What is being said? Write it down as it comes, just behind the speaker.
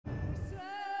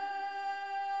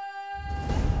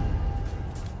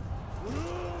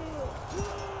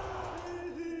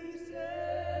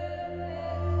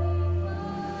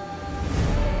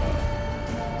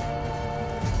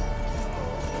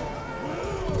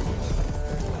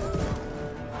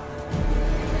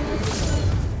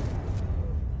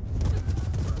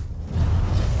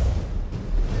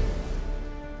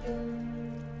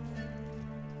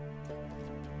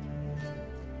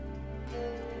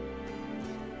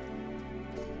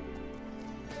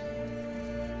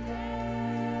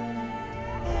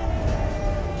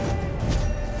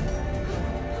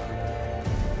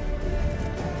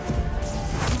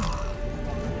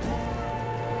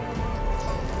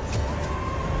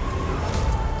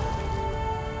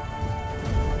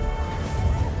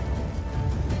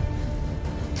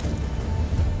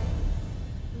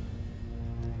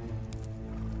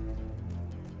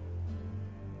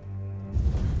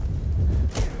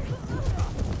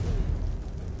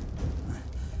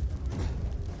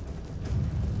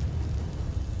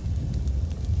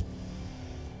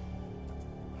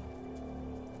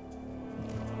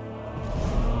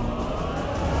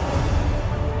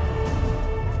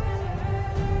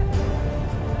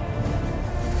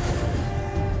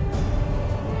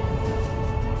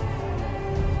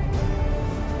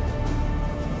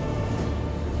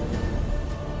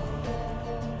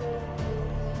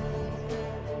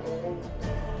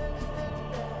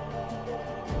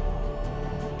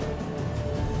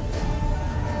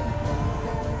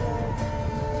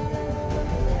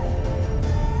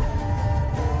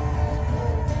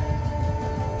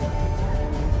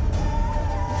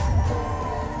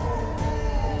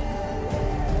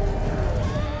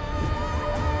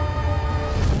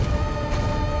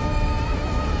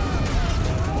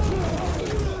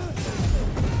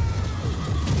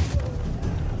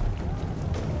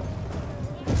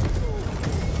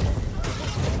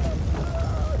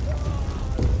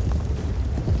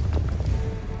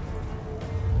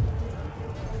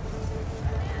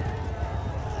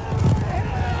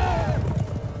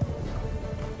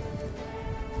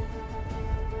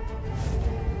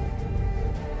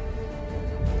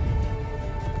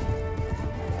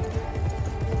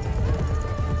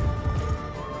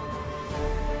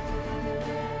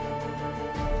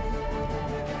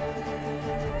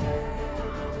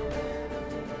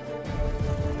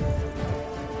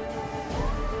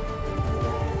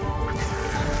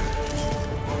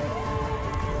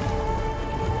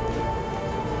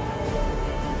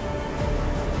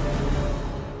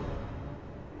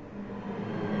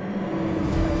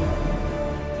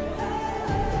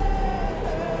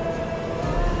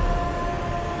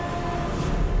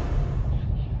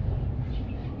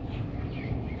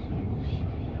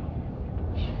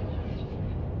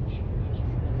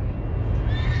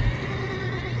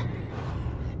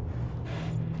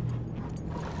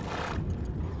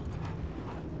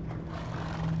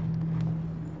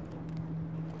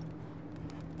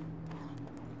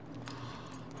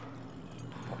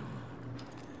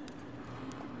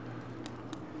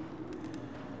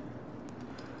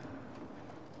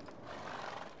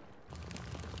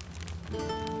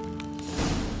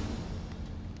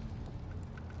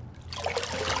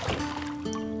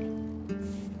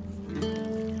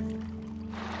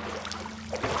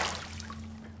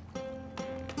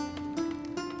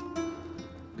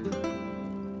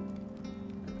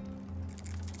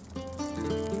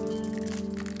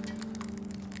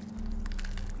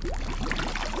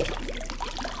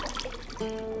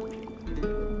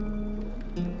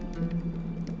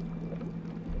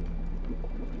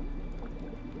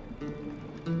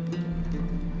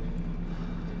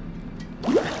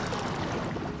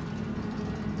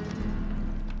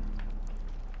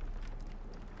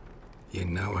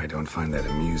know I don't find that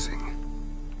amusing.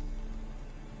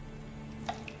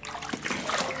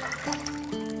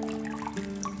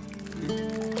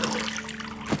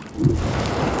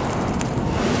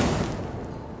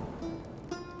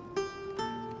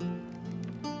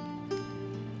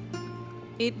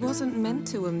 It wasn't meant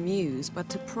to amuse, but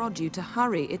to prod you to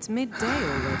hurry. It's midday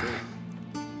already.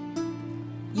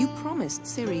 You promised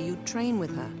Ciri you'd train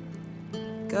with her.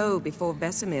 Go before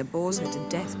Vesemir bores her to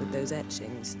death with those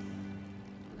etchings.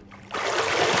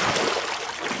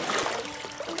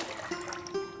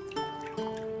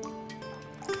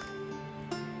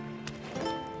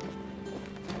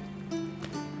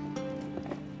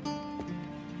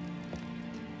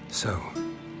 So,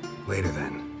 later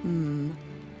then.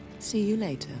 See you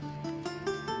later.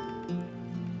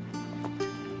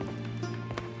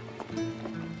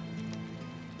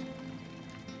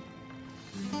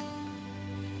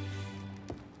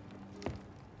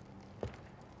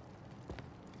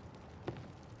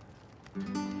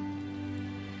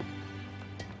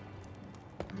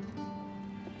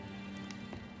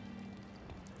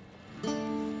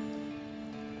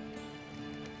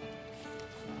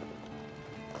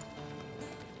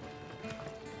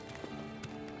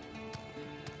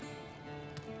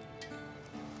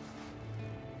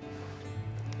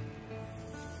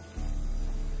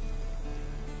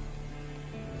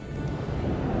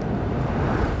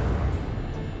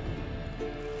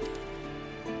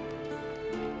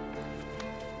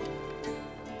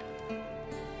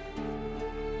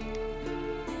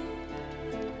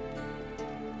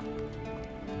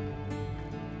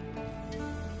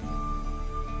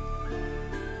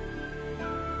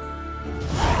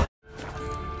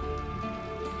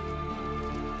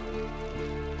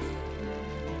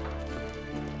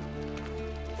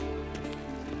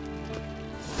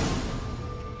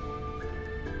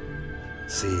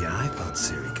 See, I thought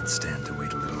Ciri could stand to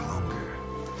wait a little longer.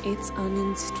 It's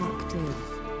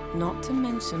uninstructive, not to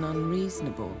mention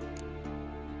unreasonable.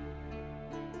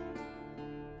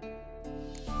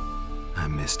 I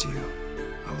missed you.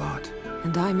 A lot.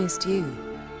 And I missed you.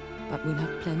 But we'll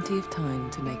have plenty of time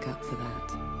to make up for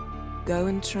that. Go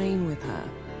and train with her,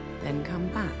 then come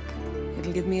back.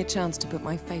 It'll give me a chance to put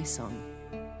my face on.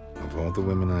 Of all the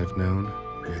women I've known,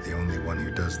 you're the only one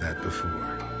who does that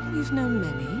before. You've known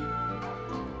many.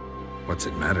 What's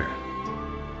it matter?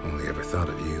 Only ever thought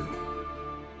of you.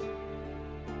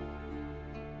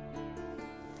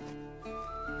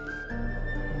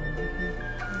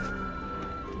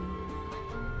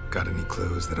 Got any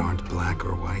clothes that aren't black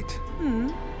or white?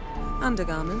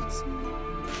 Undergarments.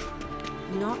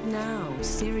 Not now.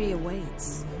 Ciri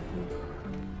awaits.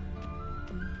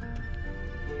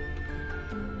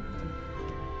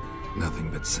 Nothing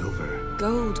but silver.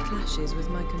 Gold clashes with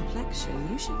my complexion.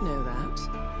 You should know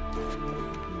that.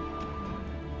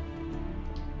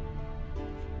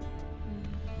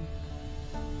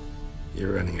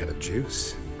 You're running out of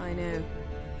juice. I know.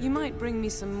 You might bring me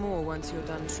some more once you're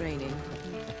done training.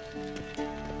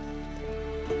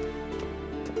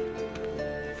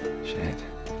 Shit.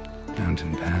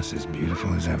 Mountain Pass is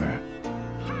beautiful as ever.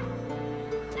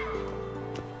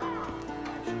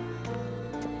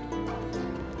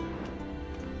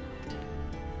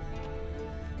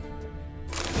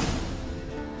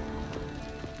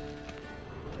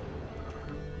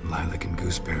 Lilac and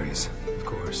gooseberries, of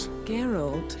course.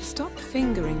 Geralt, stop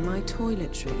fingering my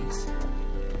toiletries.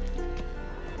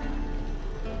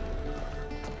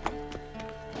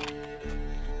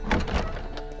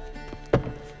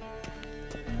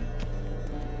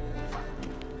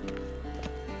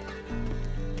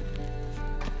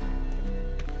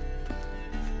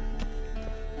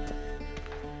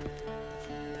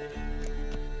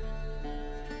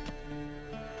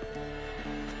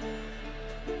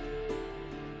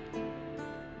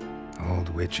 Old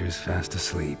Witcher's fast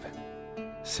asleep.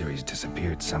 Ciri's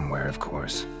disappeared somewhere, of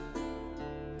course.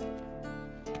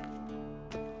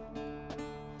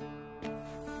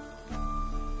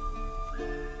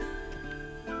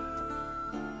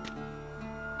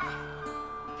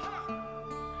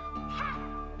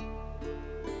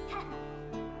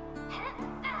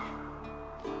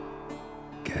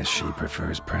 Guess she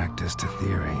prefers practice to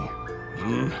theory.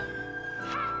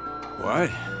 What?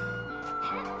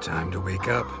 Time to wake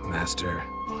up, Master.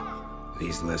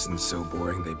 These lessons so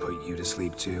boring they put you to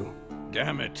sleep too?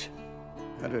 Damn it.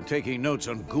 After taking notes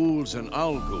on ghouls and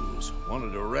owl ghouls,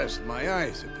 wanted to rest my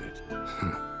eyes a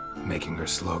bit. Making her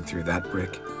slog through that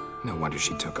brick? No wonder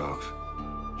she took off.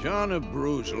 John of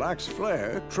Bruges lacks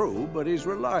flair, true, but he's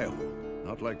reliable.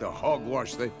 Not like the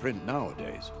hogwash they print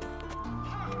nowadays.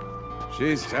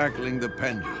 She's tackling the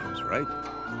pendulums, right?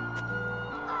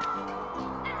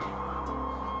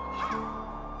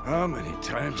 How many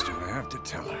times do I have to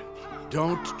tell her?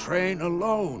 Don't train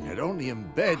alone. It only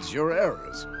embeds your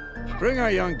errors. Bring our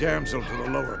young damsel to the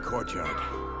lower courtyard.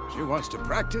 She wants to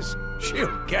practice,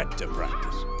 she'll get to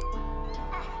practice.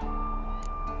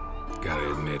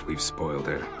 Gotta admit, we've spoiled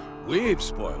her. We've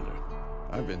spoiled her.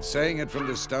 I've been saying it from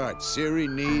the start.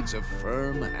 Ciri needs a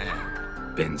firm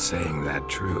hand. Been saying that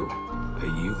true. But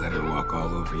you let her walk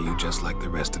all over you just like the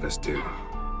rest of us do.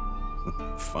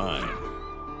 Fine.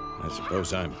 I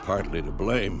suppose I'm partly to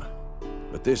blame.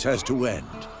 But this has to end.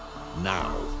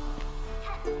 Now.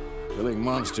 Killing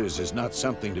monsters is not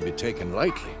something to be taken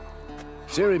lightly.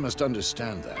 Ciri must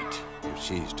understand that, if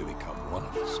she's to become one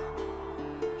of us.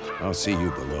 I'll see you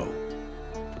below.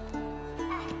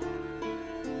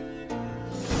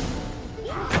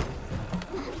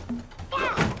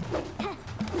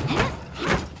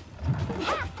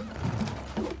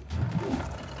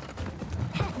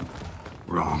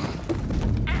 Wrong.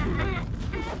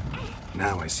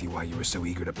 Now I see why you were so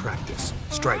eager to practice.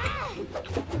 Strike.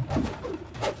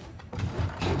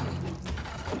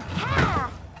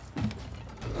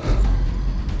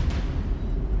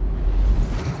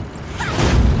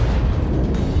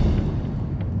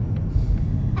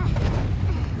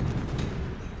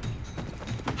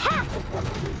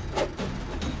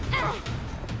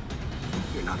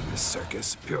 You're not in this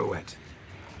circus. Pirouette.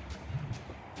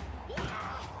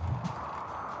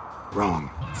 Wrong.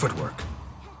 Footwork.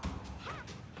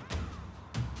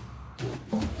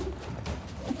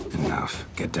 Enough.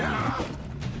 Get down.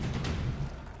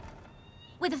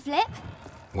 With a flip?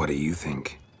 What do you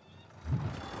think?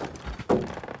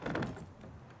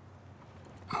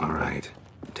 All right.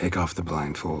 Take off the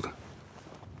blindfold.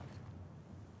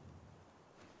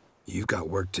 You've got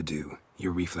work to do.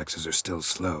 Your reflexes are still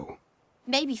slow.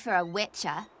 Maybe for a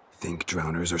witcher. Think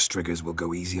drowners or striggers will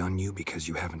go easy on you because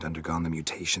you haven't undergone the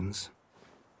mutations?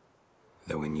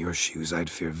 Though in your shoes, I'd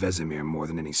fear Vesemir more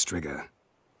than any strigger.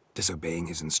 Disobeying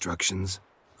his instructions?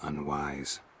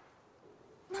 Unwise.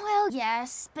 Well,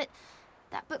 yes, but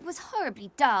that book was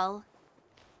horribly dull.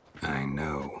 I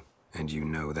know. And you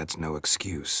know that's no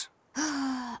excuse.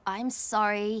 I'm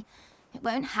sorry. It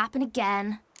won't happen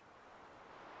again.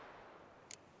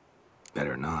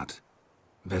 Better not.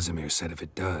 Vesemir said if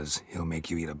it does, he'll make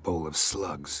you eat a bowl of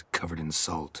slugs covered in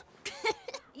salt.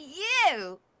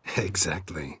 You!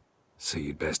 Exactly. So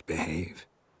you'd best behave.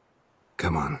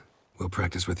 Come on. We'll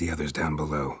practice with the others down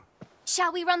below.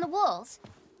 Shall we run the walls?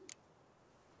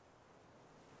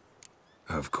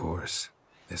 Of course.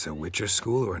 This a Witcher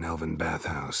school or an elven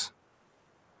bathhouse?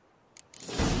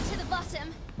 To the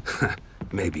bottom.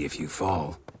 Maybe if you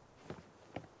fall.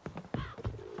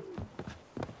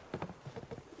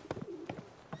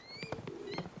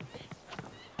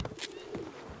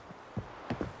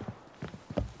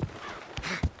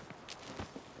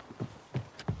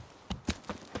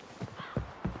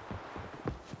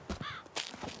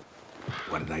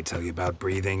 What did I tell you about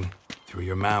breathing? Through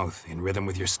your mouth, in rhythm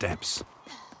with your steps.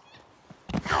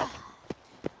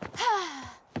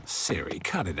 Ciri,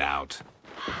 cut it out.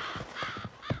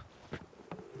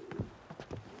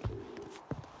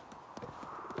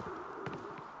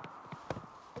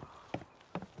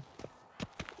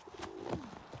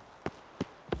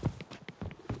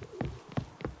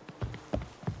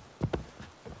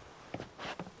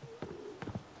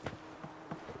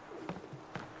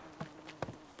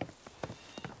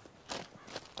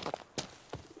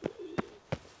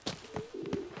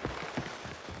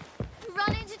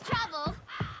 Run into trouble?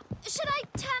 Should I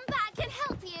turn back and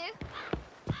help you?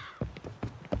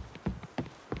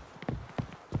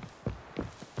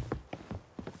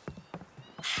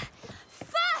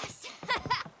 First!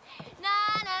 Na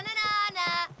na na na na.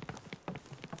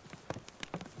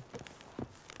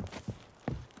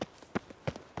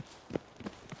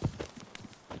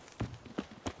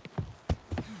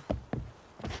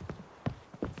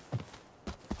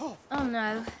 Oh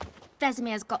no.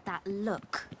 Vesemir's got that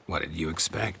look. What did you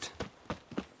expect?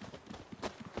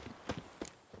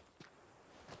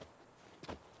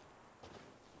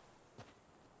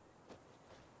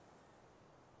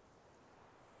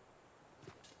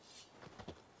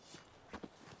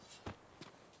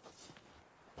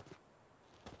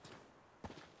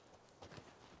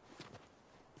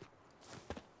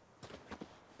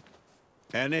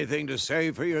 Anything to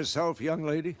say for yourself, young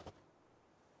lady?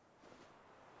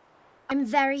 I'm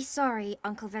very sorry,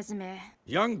 Uncle Vesemir.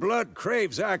 Young blood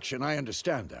craves action, I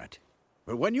understand that.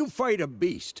 But when you fight a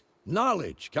beast,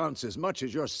 knowledge counts as much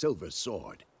as your silver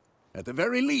sword. At the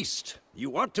very least,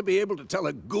 you ought to be able to tell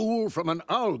a ghoul from an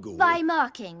owl ghoul. By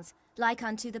markings, like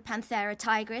unto the Panthera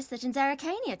tigris that in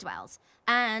Zerrikania dwells,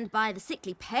 and by the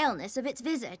sickly paleness of its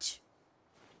visage.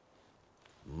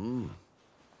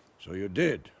 So you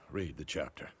did read the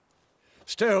chapter.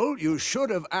 Still, you should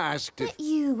have asked if... But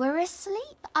you were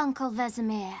asleep, Uncle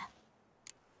Vesemir.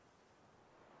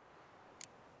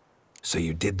 So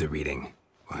you did the reading.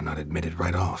 Why not admit it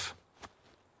right off?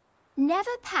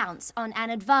 Never pounce on an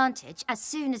advantage as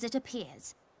soon as it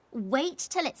appears. Wait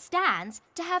till it stands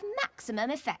to have maximum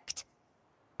effect.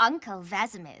 Uncle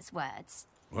Vesemir's words.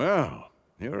 Well,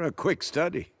 you're a quick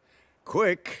study.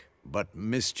 Quick, but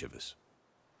mischievous.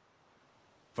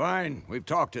 Fine, we've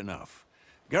talked enough.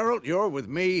 Geralt, you're with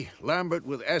me, Lambert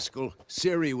with Eskel,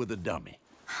 Ciri with the dummy.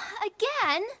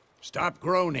 Again? Stop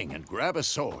groaning and grab a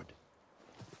sword.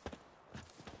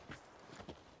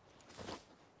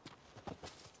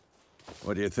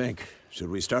 What do you think? Should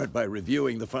we start by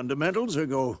reviewing the fundamentals or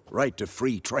go right to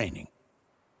free training?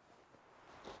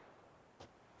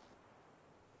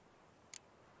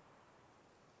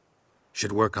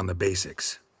 Should work on the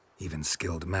basics. Even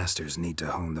skilled masters need to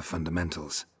hone the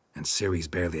fundamentals, and Ciri's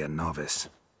barely a novice.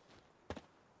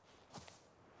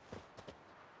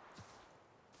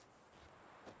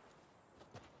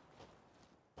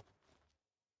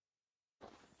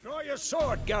 Draw your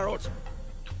sword, Geralt!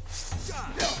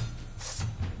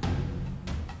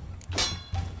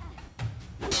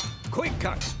 Quick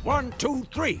cuts! 1, 2,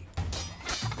 3!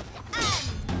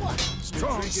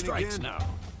 Strong strikes now.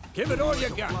 Give it all you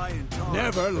got.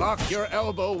 Never lock your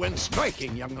elbow when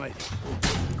striking, young lady.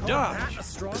 Dodge.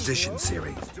 Position,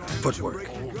 Ciri. Footwork.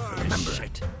 Remember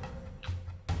it.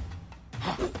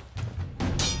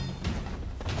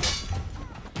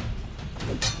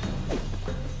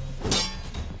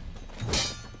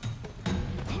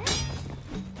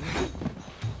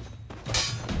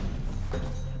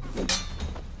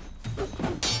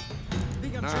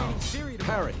 Now,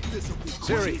 parry.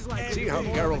 Ciri, see how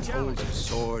Geralt holds his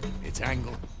sword, its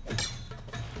angle?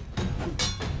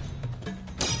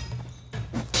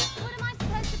 What am I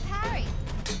supposed to parry?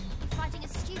 I'm fighting a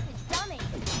stupid dummy.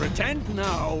 Pretend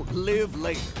now, live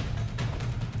later.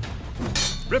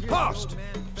 Riposte!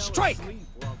 Strike!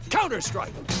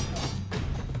 Counter-strike!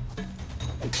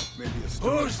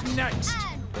 Who's next?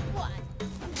 And one.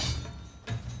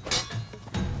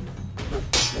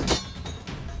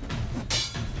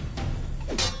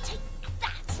 Take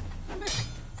that!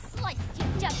 Sliced your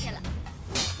jugular.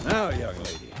 Now, young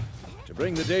lady, to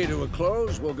bring the day to a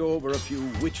close, we'll go over a few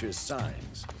witches'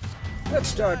 signs. Let's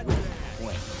start with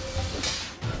Quen.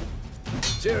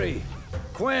 Ciri,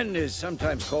 Quen is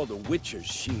sometimes called the Witcher's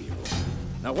Shield.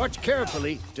 Now watch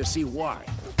carefully to see why.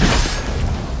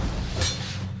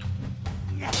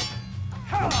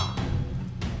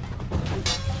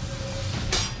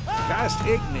 Cast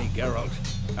Igni, Geralt.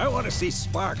 I want to see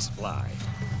sparks fly.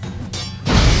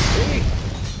 See?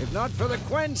 If not for the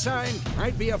Quen sign,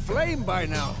 I'd be aflame by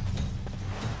now.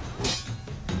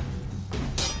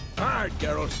 Hard,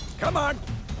 Geralt. Come on!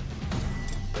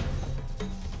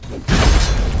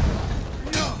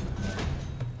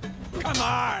 Come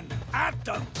on! At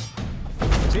them!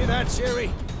 See that,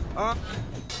 Ciri?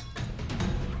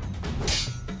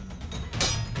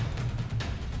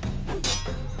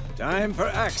 Time for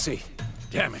Axie.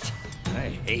 Damn it. I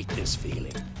hate this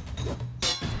feeling.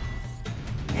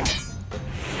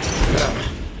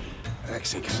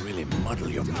 Axie can really muddle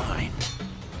your mind.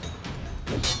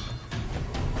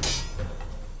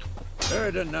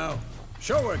 Erden now.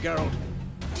 Show her, Geralt.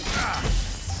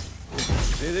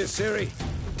 See this, Ciri?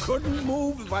 Couldn't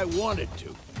move if I wanted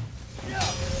to.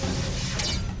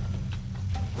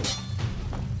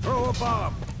 Throw a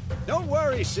bomb. Don't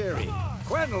worry, Ciri.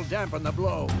 Quen will dampen the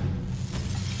blow.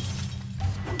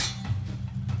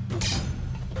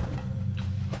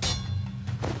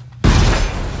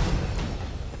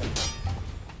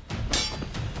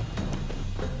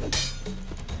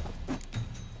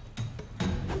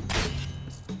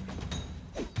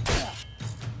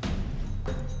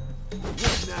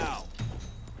 Now.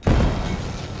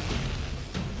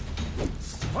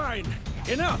 Fine.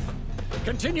 Enough.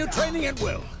 Continue training at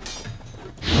will.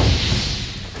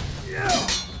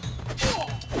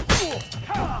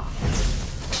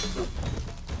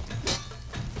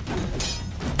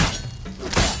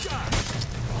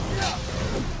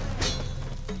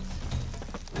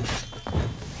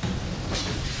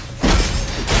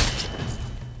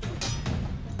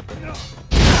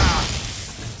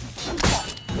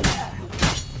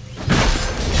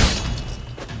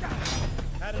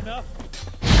 Had enough?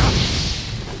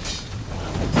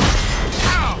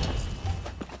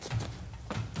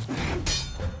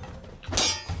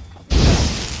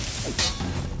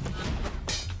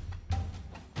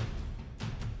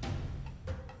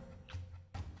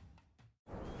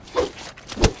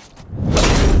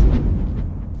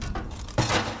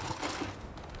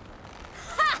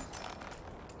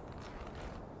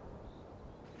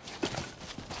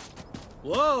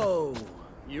 Whoa!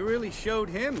 You really showed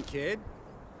him, kid.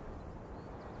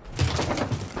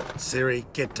 Ciri,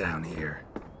 get down here.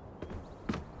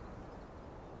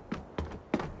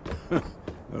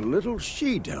 A little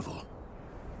she-devil.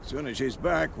 Soon as she's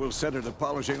back, we'll set her to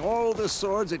polishing all the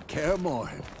swords at Kaer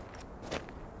Morhen.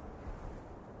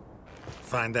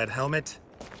 Find that helmet?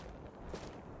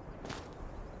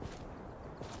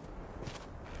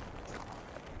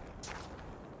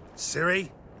 Ciri?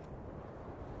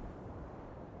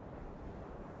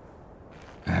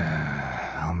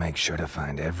 I'll make sure to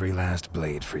find every last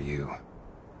blade for you.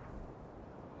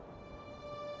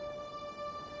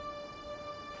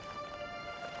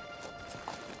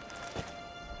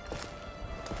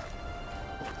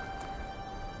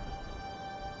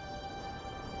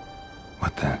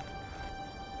 What the?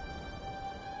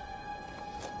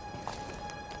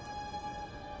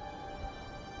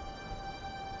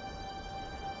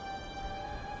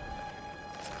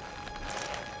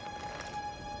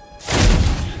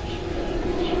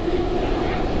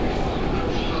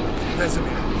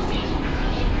 Vesemir.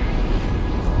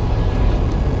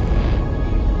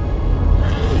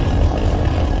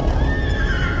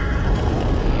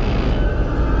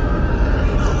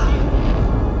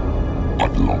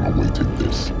 I've long awaited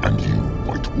this, and you,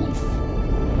 White Wolf.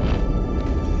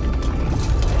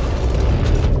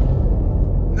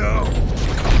 No!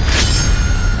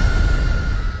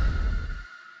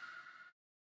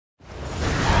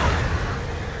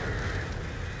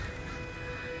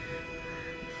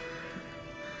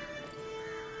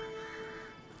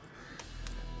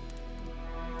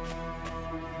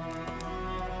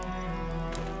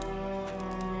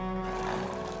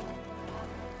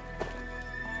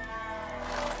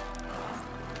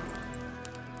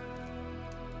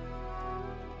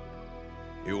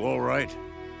 You all right?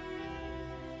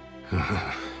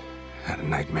 Had a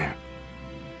nightmare.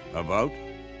 About?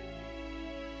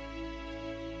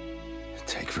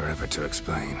 Take forever to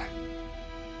explain.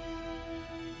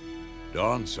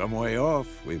 Dawn's some way off.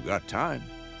 We've got time.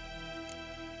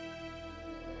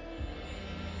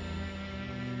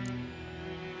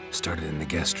 Started in the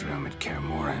guest room at Kaer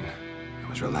Morhen. I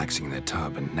was relaxing in the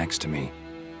tub, and next to me,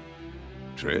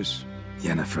 Triss?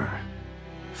 Yennefer.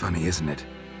 Funny, isn't it?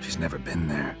 She's never been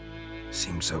there.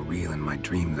 Seemed so real in my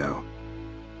dream, though.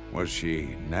 Was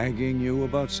she nagging you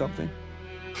about something?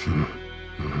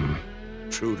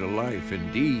 True to life,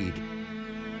 indeed.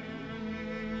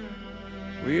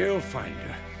 We'll find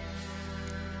her.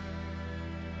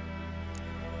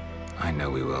 I know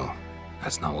we will.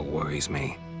 That's not what worries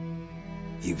me.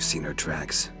 You've seen her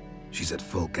tracks. She's at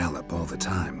full gallop all the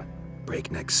time.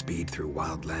 Breakneck speed through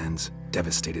wild lands,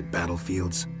 devastated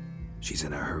battlefields. She's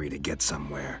in a hurry to get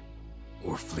somewhere.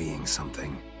 Or fleeing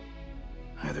something.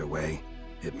 Either way,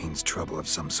 it means trouble of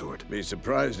some sort. Be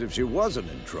surprised if she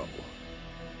wasn't in trouble.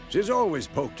 She's always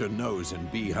poked her nose in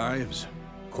beehives.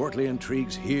 Courtly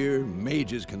intrigues here,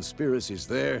 mages' conspiracies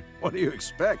there. What do you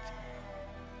expect?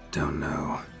 Don't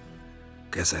know.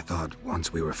 Guess I thought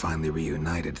once we were finally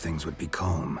reunited, things would be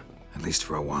calm. At least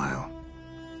for a while.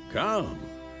 Calm?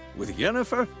 With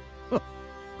Yennefer?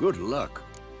 Good luck.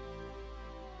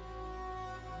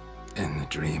 In the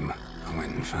dream, I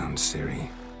went and found Ciri.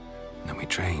 Then we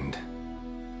trained.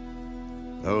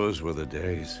 Those were the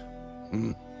days.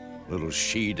 Little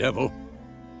she-devil.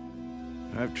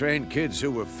 I've trained kids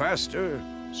who were faster,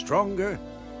 stronger,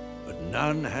 but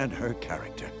none had her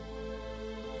character.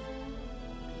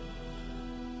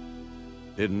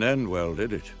 Didn't end well,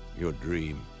 did it? Your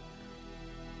dream?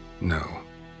 No.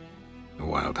 The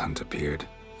Wild Hunt appeared,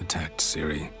 attacked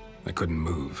Ciri. I couldn't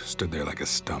move, stood there like a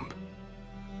stump.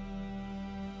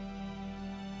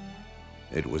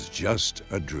 It was just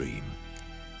a dream.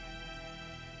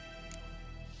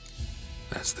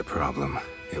 That's the problem.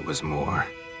 It was more.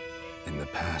 In the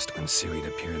past, when Ciri'd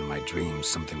appear in my dreams,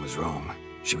 something was wrong.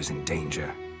 She was in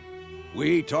danger.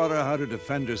 We taught her how to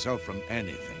defend herself from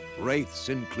anything, wraiths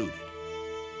included.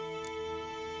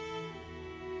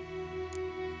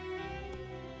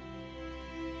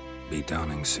 Be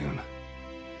dawning soon.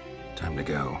 Time to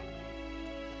go.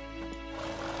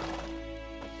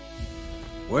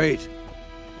 Wait.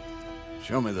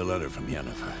 Show me the letter from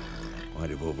Yennefer. Might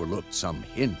have overlooked some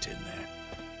hint in there.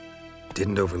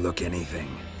 Didn't overlook anything.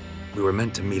 We were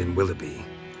meant to meet in Willoughby.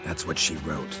 That's what she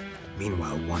wrote.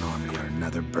 Meanwhile, one army or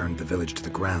another burned the village to the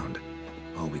ground.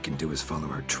 All we can do is follow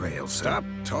her trail, so... Stop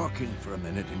talking for a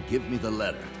minute and give me the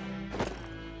letter.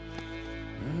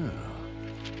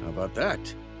 How about that?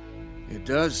 It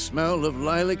does smell of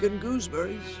lilac and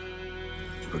gooseberries.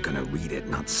 You were gonna read it,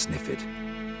 not sniff it.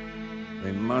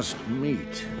 We must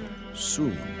meet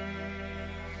soon.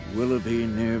 Willoughby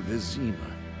near Vizima.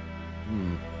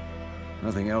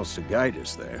 Nothing else to guide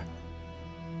us there.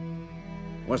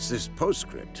 What's this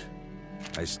postscript?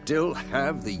 I still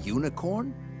have the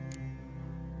unicorn?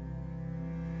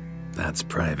 That's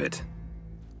private.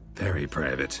 Very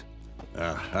private.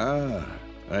 Aha,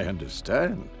 I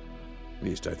understand. At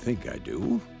least I think I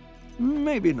do.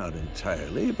 Maybe not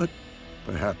entirely, but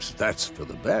perhaps that's for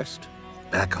the best.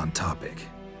 Back on topic.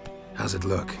 How's it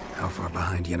look? How far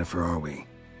behind Yennefer are we?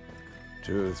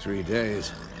 2 or 3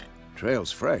 days.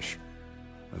 Trail's fresh,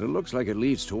 but it looks like it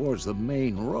leads towards the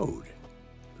main road.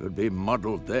 Could be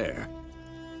muddled there.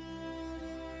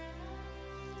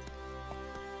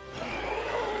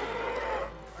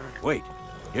 Wait,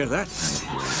 hear that?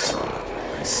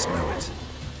 I smell it.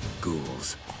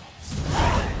 Ghouls.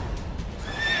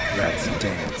 Let's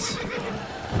dance.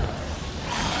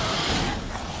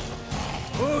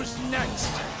 Who's next?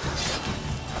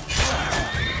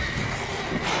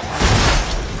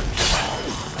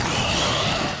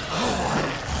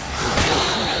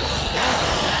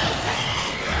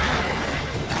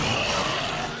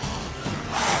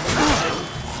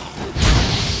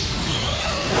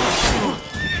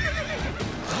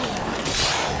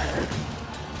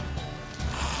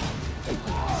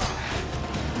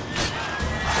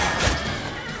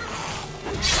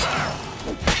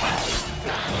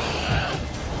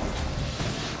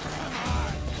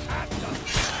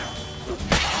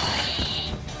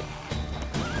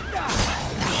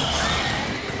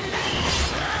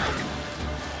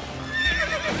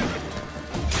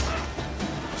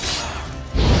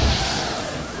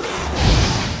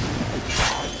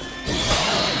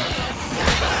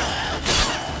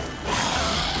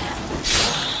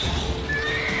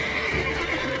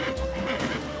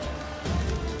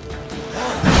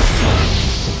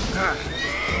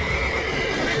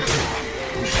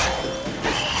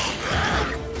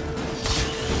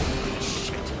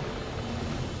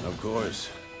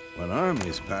 When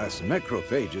armies pass,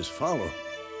 necrophages follow.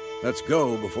 Let's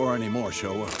go before any more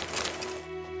show up.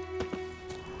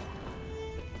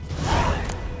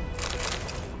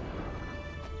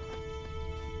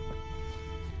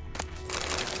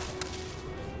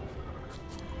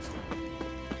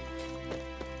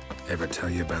 Ever tell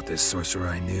you about this sorcerer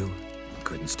I knew?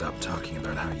 Couldn't stop talking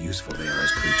about how useful they are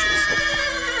as creatures.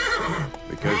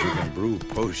 Because you can brew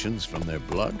potions from their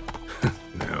blood?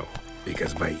 No.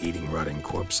 Because by eating rotting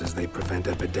corpses, they prevent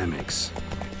epidemics.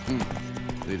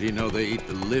 Did he know they eat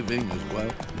the living as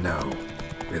well? No.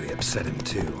 Really upset him,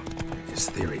 too. His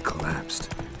theory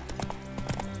collapsed.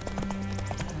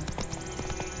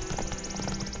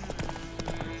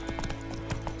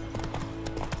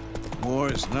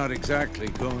 War's not exactly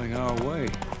going our way.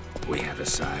 We have a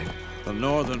side. The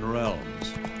Northern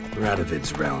Realms.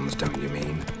 Radovid's realms, don't you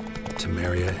mean?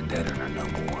 Temeria and Edirn are no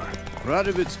more.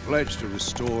 Radovid's pledged to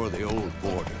restore the old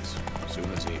borders as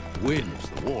soon as he wins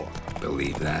the war.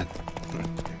 Believe that?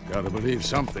 Gotta believe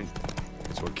something.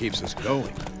 It's what keeps us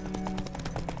going.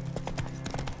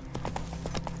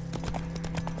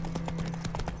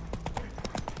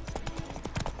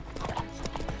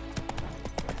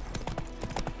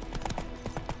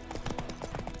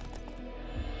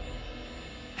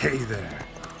 Hey there.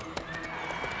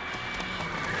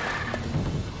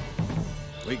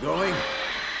 We going?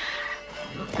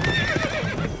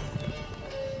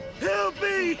 Help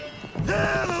me!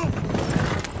 Help!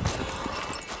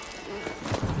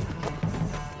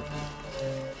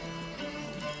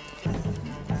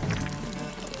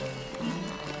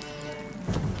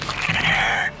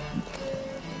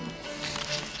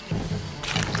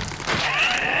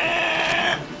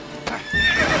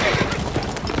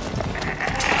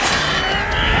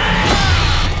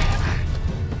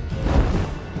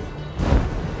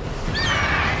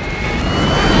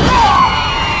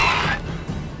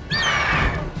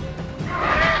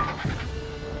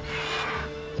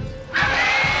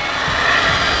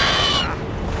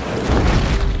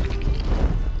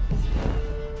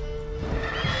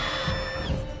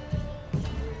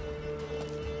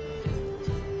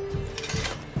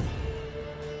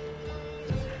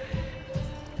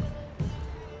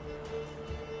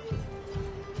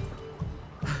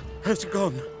 Has it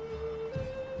gone?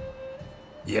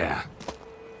 Yeah.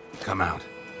 Come out.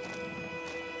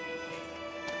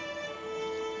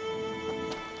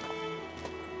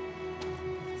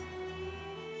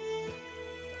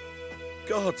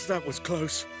 Gods, that was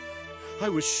close. I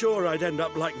was sure I'd end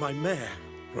up like my mare.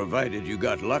 Provided you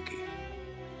got lucky.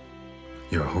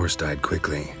 Your horse died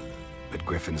quickly, but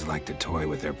griffins like to toy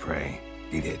with their prey.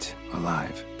 Eat it,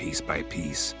 alive, piece by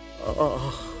piece.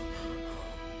 Oh.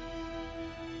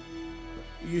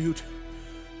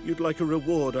 You'd like a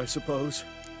reward, I suppose.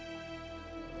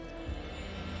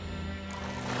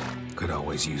 Could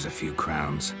always use a few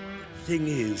crowns. Thing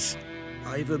is,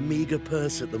 I've a meager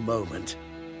purse at the moment.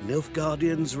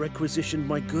 Nilfgaardians requisitioned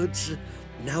my goods.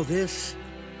 Now this.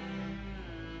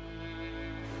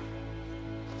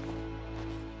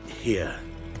 Here.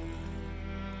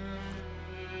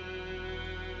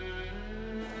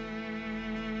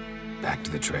 Back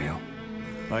to the trail.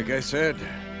 Like I said,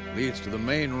 leads to the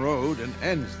main road and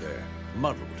ends there,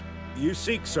 muddled. You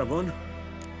seek someone?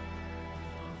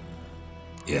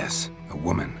 Yes, a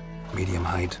woman. Medium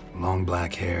height, long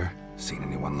black hair. Seen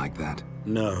anyone like that?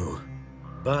 No.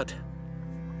 But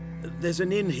there's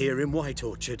an inn here in White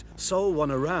Orchard. Sole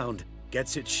one around.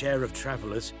 Gets its share of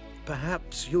travelers.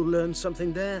 Perhaps you'll learn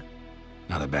something there?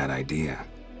 Not a bad idea.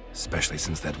 Especially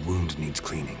since that wound needs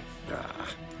cleaning.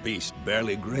 Beast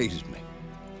barely grazed me.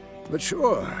 But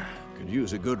sure, could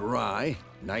use a good rye.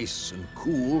 Nice and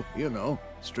cool, you know,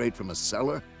 straight from a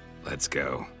cellar. Let's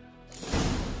go.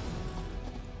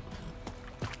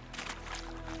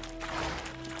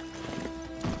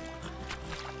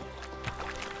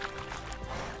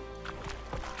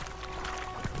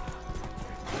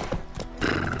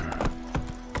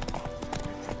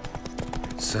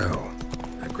 So,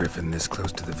 a griffin this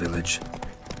close to the village?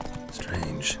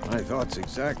 Strange. My thoughts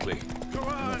exactly.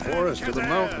 From the forest to the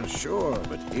mountain, sure,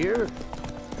 but here?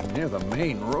 And near the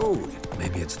main road.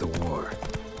 Maybe it's the war.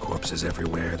 Corpses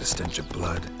everywhere, the stench of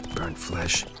blood, burnt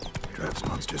flesh. Drives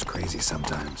monsters crazy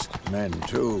sometimes. Men,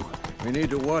 too. We need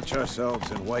to watch ourselves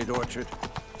in White Orchard.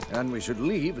 And we should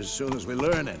leave as soon as we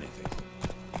learn anything.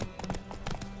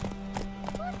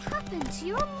 What happened to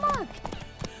your mug?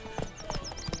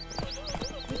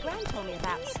 My gran told me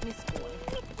about Smith's boy.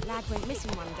 Lad went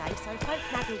missing one day, so folk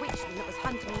nagged a witchman that was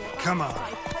hunting him. Come on.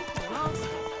 Started poking and asking.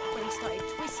 When he started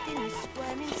twisting and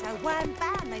squirming, so wham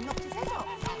bam, they knocked his head off.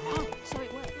 Oh, so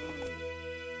it worked.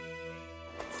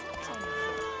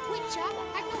 Witcher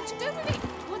had naught to do with it.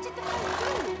 What did the man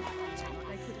do?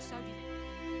 They could have sold it.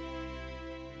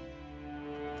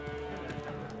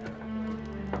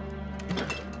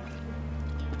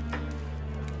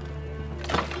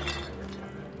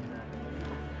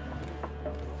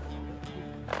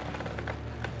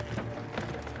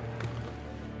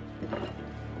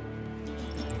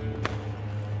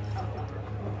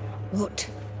 What?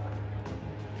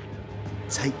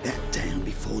 Take that down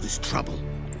before there's trouble.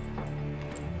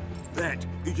 That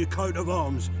is a coat of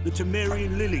arms, the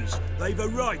Temerian lilies. They've a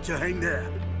right to hang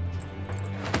there.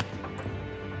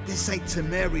 This ain't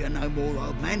Temeria no more,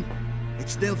 old man.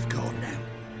 It's Nilfgaard now.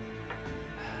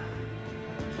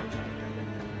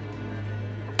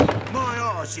 My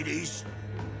arse it is.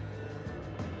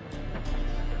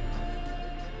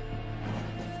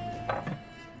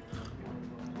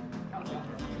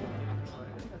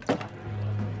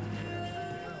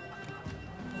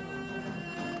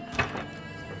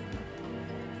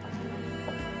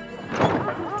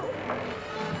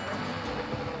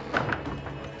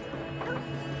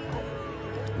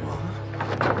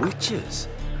 Witches?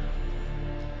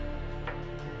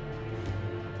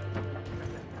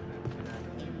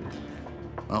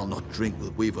 I'll not drink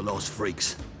with Weaver-lost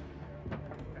freaks.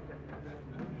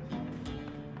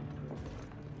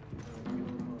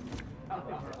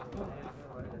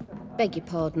 Beg your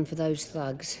pardon for those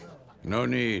thugs. No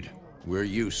need. We're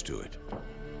used to it.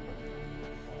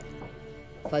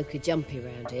 Folk are jumpy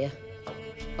round here.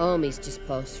 Armies just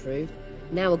passed through.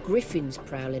 Now a griffin's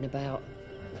prowling about.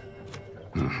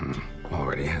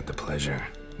 Already had the pleasure.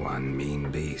 One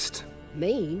mean beast.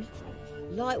 Mean?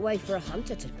 Light way for a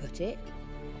hunter to put it.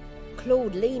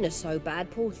 Clawed Lena so bad,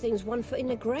 poor thing's 1 foot in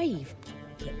the grave.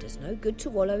 It does no good to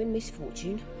wallow in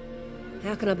misfortune.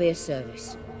 How can I be of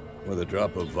service? With a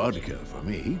drop of vodka for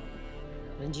me.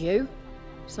 And you?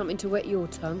 Something to wet your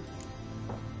tongue?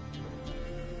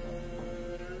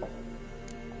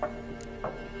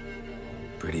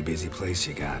 Pretty busy place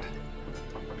you got.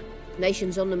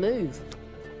 Nations on the move.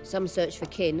 Some search for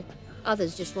kin,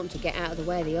 others just want to get out of the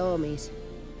way of the armies.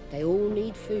 They all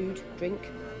need food, drink,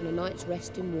 and a night's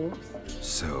rest in warmth.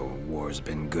 So, war's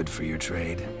been good for your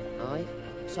trade? Aye,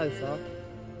 so far.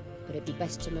 But it'd be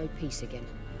best to know peace again.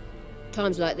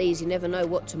 Times like these, you never know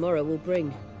what tomorrow will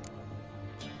bring.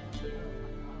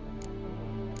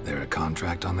 There a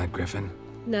contract on that griffin?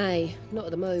 Nay, not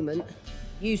at the moment.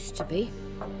 Used to be.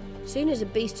 Soon as a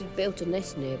beast had built a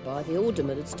nest nearby, the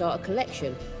alderman would start a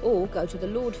collection, or go to the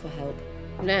Lord for help.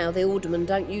 Now the alderman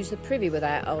don't use the privy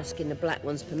without asking the Black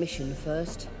One's permission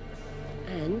first.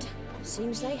 And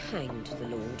seems they hanged the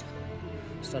Lord.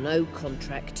 So no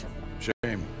contract.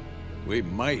 Shame. We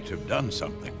might have done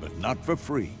something, but not for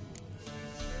free.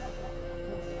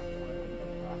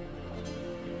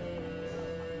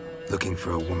 Looking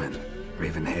for a woman.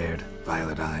 Raven-haired,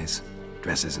 violet eyes.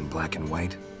 Dresses in black and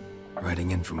white,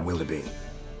 riding in from Willoughby.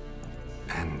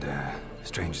 And,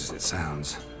 strange as it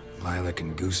sounds, Lilac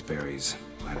and Gooseberries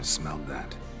might have smelled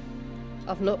that.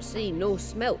 I've not seen nor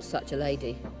smelt such a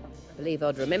lady. Believe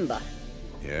I'd remember.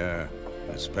 Yeah,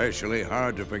 especially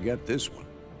hard to forget this one.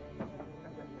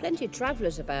 Plenty of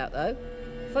travellers about, though.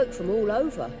 Folk from all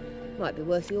over. Might be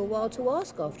worth your while to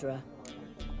ask after her.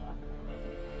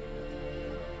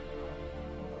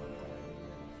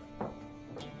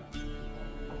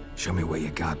 Show me what you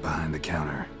got behind the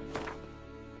counter.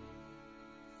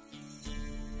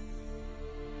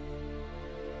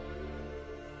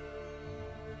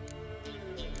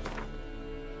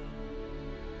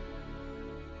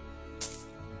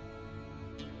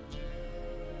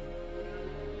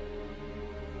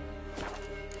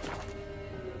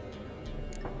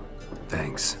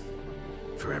 Thanks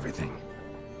for everything.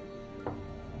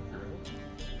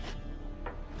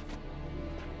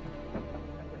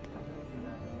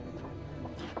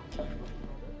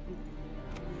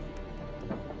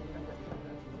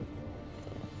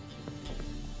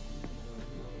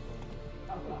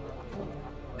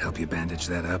 Help you bandage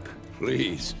that up?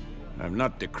 Please. I'm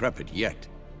not decrepit yet.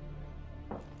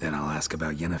 Then I'll ask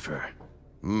about Yennefer.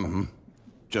 Mm-hmm.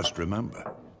 Just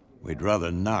remember, we'd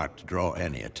rather not draw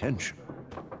any attention.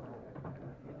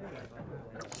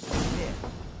 Here,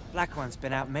 Black One's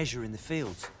been out measuring the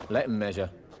fields. Let him measure.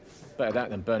 Better that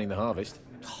than burning the harvest.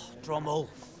 Oh, Drommel.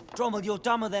 Drommel, you're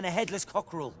dumber than a headless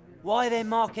cockerel. Why are they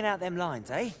marking out them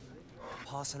lines, eh?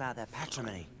 Parcel out their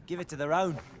patrimony. Give it to their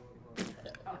own.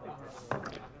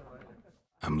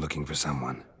 I'm looking for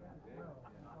someone.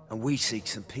 And we seek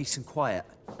some peace and quiet.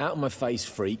 Out of my face,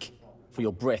 freak. For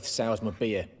your breath sours my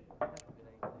beer.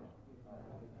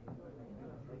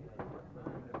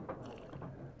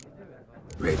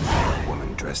 Red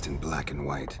woman dressed in black and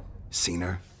white. Seen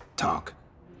her? Talk.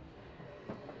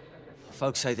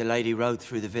 Folks say the lady rode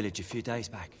through the village a few days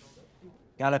back.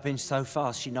 Galloping so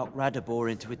fast she knocked Radabor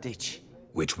into a ditch.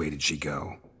 Which way did she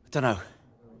go? I don't know.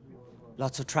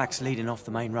 Lots of tracks leading off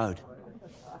the main road.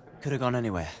 Could have gone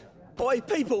anywhere. Oi,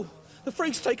 people! The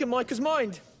freak's taken Micah's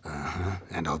mind! Uh-huh.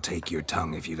 And I'll take your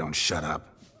tongue if you don't shut up.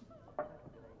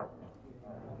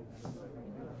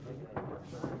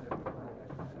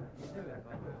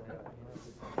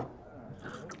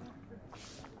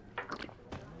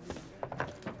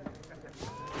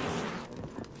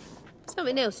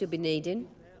 Something else you'll be needing.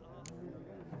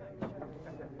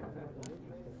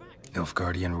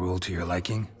 Nilfgaardian rule to your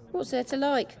liking? What's there to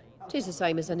like? 'Tis the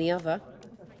same as any other.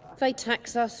 They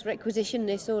tax us, requisition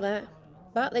this or that.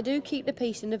 But they do keep the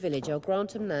peace in the village, I'll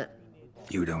grant them that.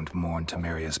 You don't mourn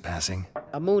Temeria's passing?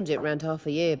 I mourned it round half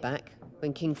a year back,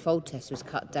 when King Foltest was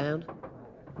cut down.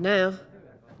 Now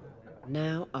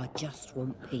I just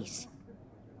want peace.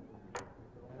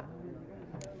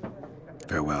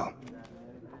 Farewell.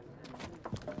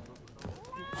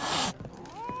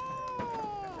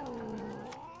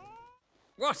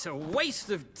 What a waste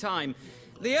of time!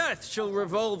 The Earth shall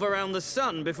revolve around the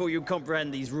sun before you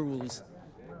comprehend these rules.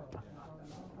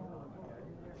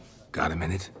 Got a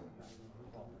minute?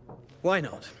 Why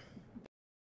not?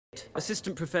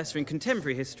 Assistant Professor in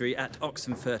Contemporary History at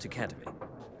Oxenfurt Academy.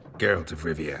 Geralt of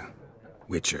Rivia.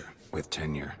 Witcher, with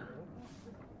tenure.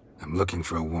 I'm looking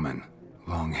for a woman.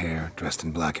 Long hair, dressed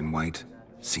in black and white.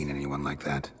 Seen anyone like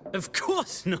that? Of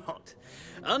course not!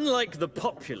 Unlike the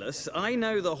populace, I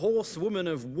know the horsewoman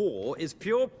of war is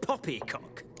pure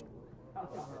poppycock.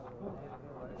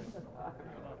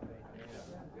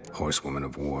 Horsewoman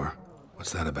of war?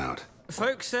 What's that about?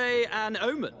 Folks say an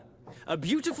omen. A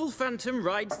beautiful phantom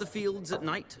rides the fields at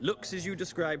night, looks as you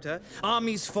described her.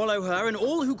 Armies follow her, and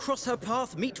all who cross her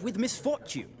path meet with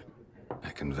misfortune. I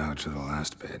can vouch for the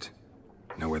last bit.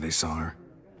 Know where they saw her?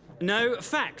 No,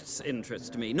 facts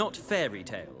interest me, not fairy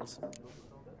tales.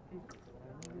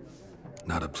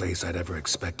 Not a place I'd ever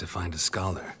expect to find a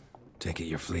scholar. Take it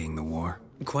you're fleeing the war?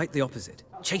 Quite the opposite.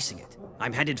 Chasing it.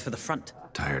 I'm headed for the front.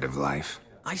 Tired of life?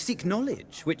 I seek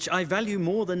knowledge, which I value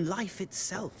more than life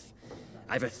itself.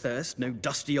 I've a thirst no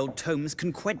dusty old tomes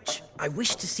can quench. I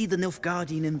wish to see the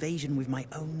Nilfgaardian invasion with my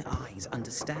own eyes,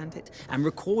 understand it, and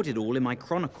record it all in my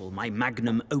chronicle, my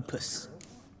magnum opus.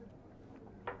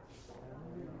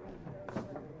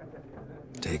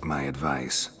 Take my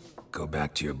advice. Go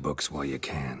back to your books while you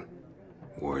can.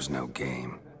 War's no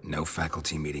game. No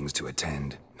faculty meetings to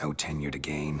attend, no tenure to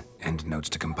gain, endnotes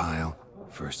to compile.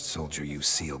 First soldier you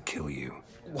see'll kill you.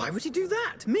 Why would he do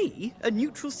that? Me? A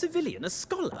neutral civilian? A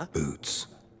scholar? Boots.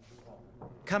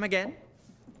 Come again?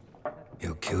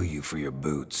 He'll kill you for your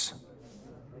boots.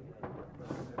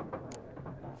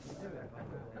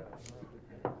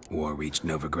 War reached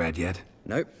Novigrad yet?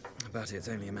 Nope. but it's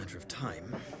only a matter of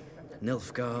time.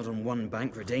 Nilfgaard on one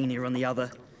bank, Redania on the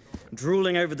other,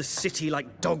 drooling over the city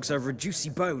like dogs over a juicy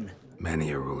bone.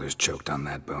 Many a ruler's choked on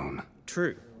that bone.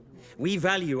 True. We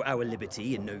value our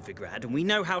liberty in Novigrad, and we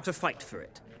know how to fight for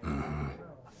it. Mm-hmm.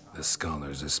 The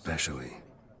scholars especially.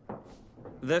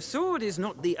 The sword is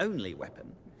not the only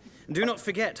weapon. Do not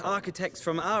forget, architects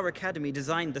from our academy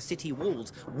designed the city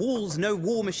walls. Walls no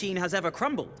war machine has ever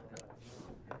crumbled.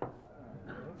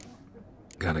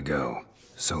 Gotta go.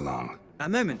 So long. A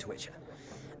moment, Witcher.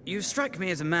 You strike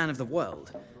me as a man of the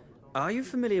world. Are you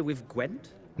familiar with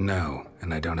Gwent? No,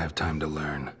 and I don't have time to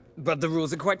learn. But the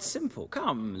rules are quite simple.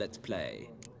 Come, let's play.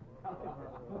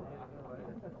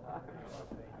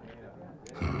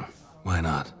 Why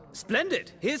not?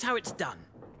 Splendid! Here's how it's done.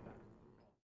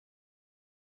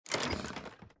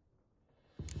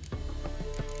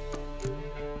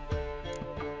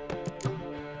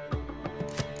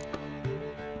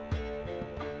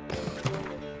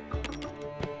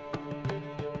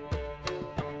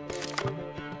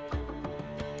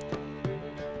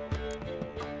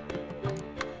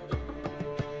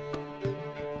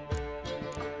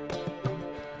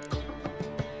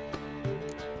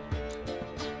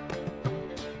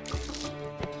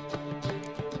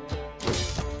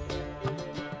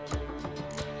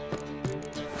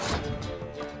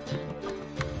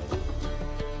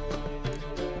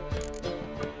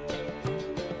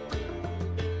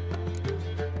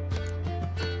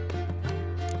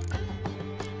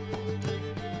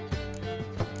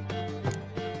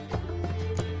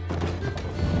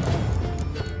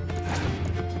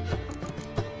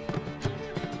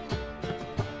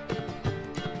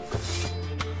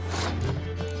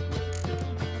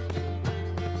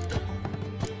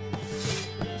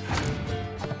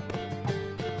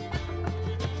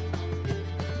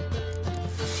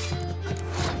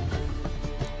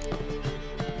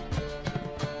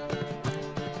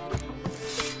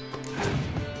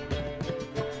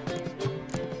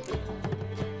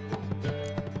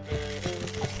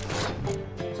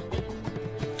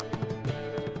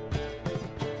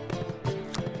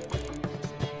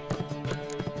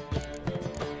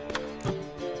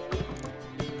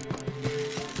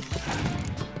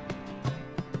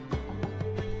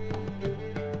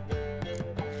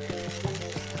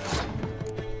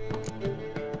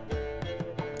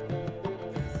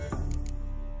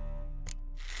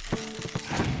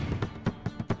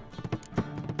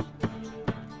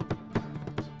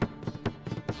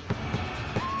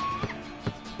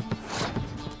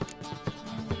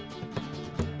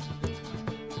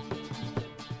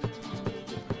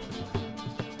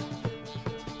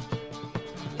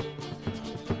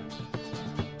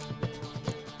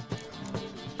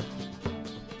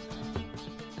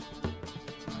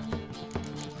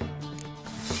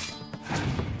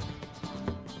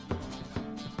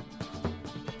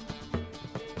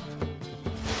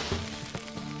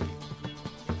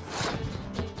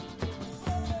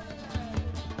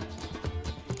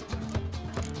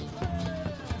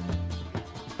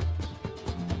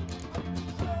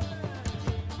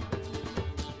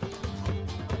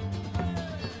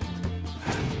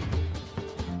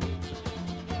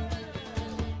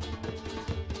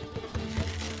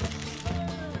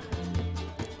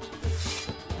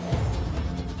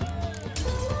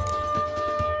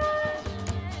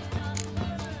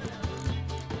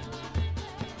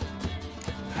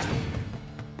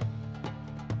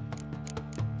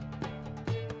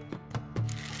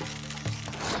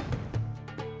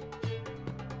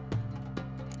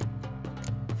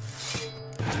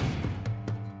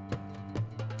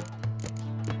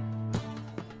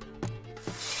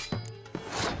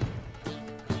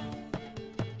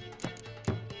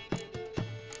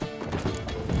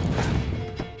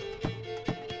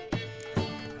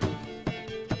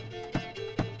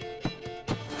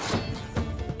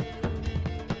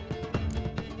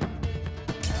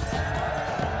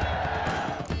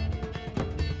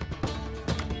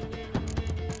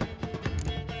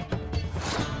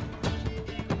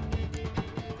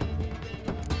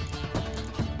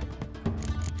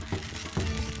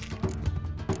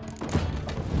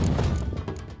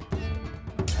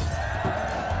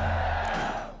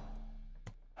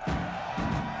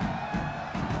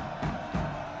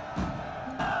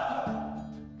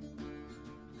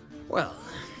 Well,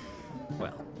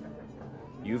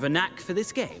 you've a knack for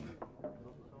this game.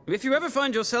 If you ever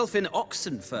find yourself in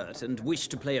Oxenfurt and wish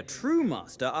to play a true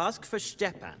master, ask for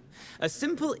Stepan. A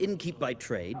simple innkeep by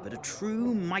trade, but a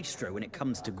true maestro when it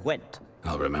comes to Gwent.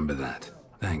 I'll remember that.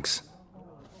 Thanks.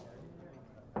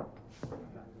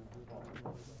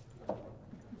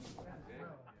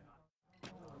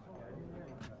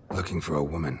 Looking for a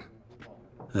woman.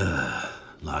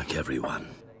 Like everyone.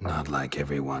 Not like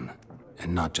everyone.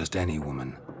 And not just any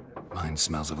woman. Mine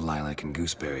smells of lilac and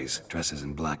gooseberries, dresses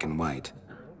in black and white.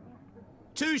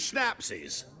 2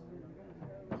 schnapsies.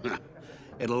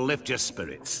 It'll lift your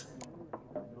spirits.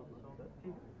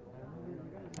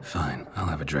 Fine, I'll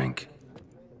have a drink.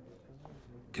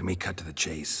 Can we cut to the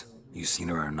chase? You seen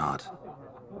her or not?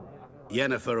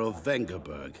 Yennefer of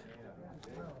Vengerberg.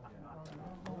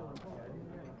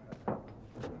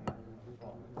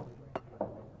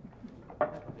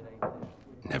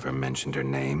 Never mentioned her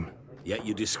name. Yet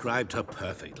you described her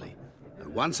perfectly.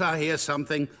 And once I hear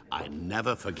something, I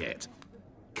never forget.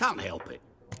 Can't help it.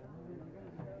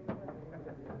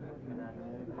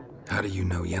 How do you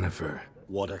know Yennefer?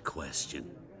 What a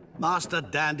question. Master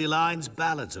Dandelion's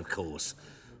ballads, of course.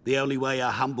 The only way a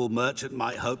humble merchant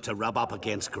might hope to rub up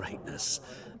against greatness.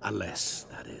 Unless,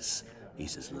 that is,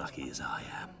 he's as lucky as I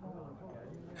am.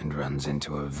 And runs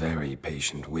into a very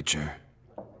patient witcher.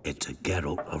 Into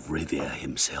Geralt of Rivia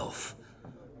himself.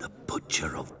 The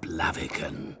Butcher of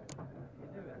Blaviken.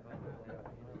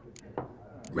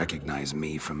 Recognize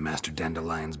me from Master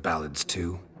Dandelion's ballads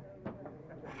too?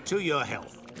 To your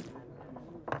health.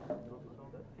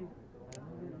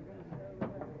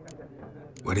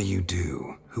 What do you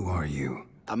do? Who are you?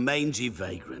 A mangy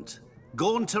vagrant.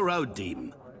 Gaunter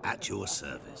O'Dim, at your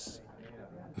service.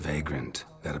 Vagrant?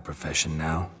 That a profession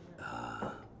now?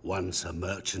 Once a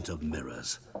merchant of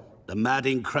mirrors. The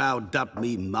madding crowd dubbed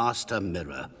me Master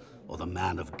Mirror, or the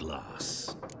Man of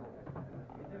Glass.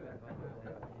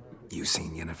 You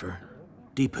seen Yennefer?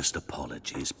 Deepest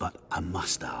apologies, but I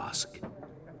must ask.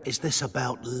 Is this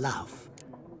about love?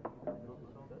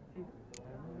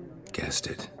 Guessed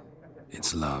it.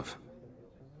 It's love.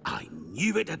 I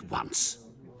knew it at once.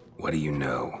 What do you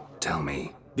know? Tell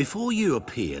me. Before you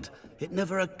appeared, it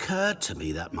never occurred to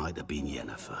me that might have been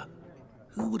Yennefer.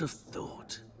 Who would have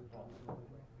thought?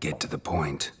 Get to the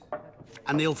point.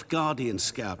 An Nilfgaardian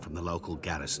scout from the local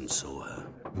garrison saw her.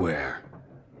 Where?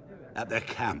 At their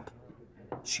camp.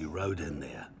 She rode in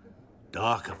there.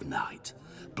 Dark of night.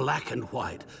 Black and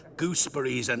white.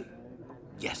 Gooseberries and...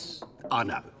 Yes, I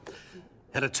know.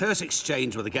 Had a terse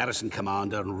exchange with the garrison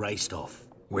commander and raced off.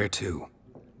 Where to?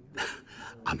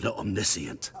 I'm not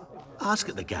omniscient. Ask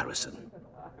at the garrison.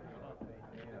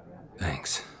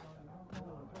 Thanks.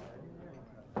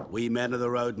 We men of the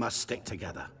road must stick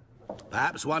together.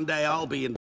 Perhaps one day I'll be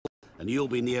in and you'll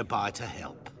be nearby to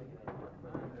help.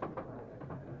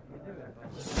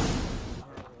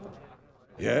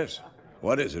 Yes?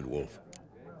 What is it, Wolf?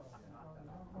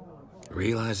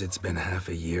 Realize it's been half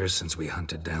a year since we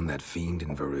hunted down that fiend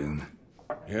in Varun?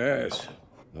 Yes.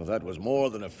 Though that was more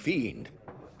than a fiend.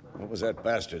 What was that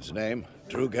bastard's name?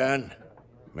 Drugan?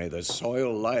 May the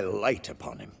soil lie light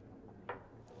upon him.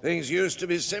 Things used to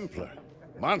be simpler.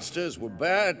 Monsters were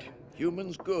bad,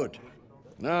 humans good.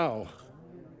 Now,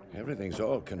 everything's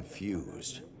all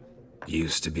confused.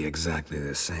 Used to be exactly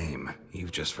the same.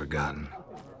 You've just forgotten.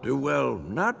 Do well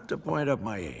not to point up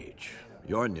my age.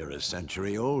 You're near a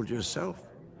century old yourself.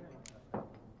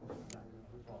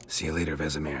 See you later,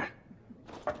 Vesemir.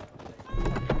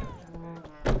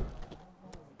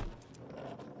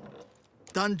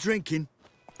 Done drinking?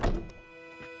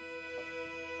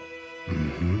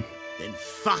 Mm-hmm. Then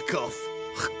fuck off.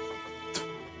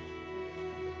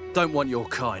 Don't want your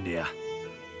kind here.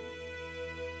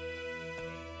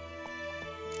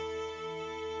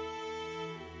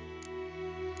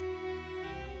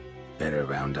 Better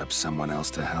round up someone else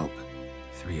to help.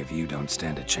 3 of you don't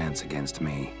stand a chance against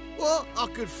me. What? I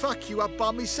could fuck you up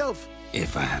by myself.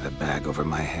 If I had a bag over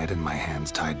my head and my hands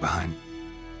tied behind...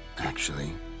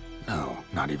 Actually, no,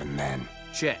 not even then.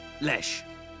 Shit, Lesh.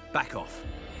 Back off.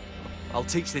 I'll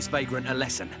teach this vagrant a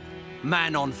lesson.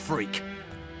 Man on freak.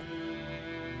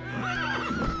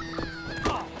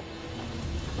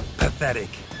 Pathetic.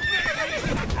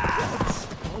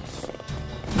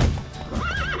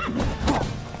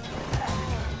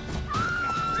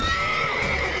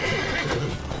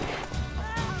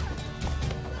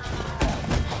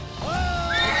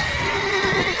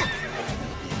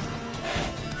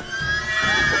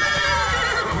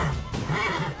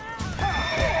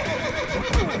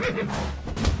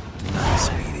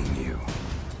 Nice meeting you.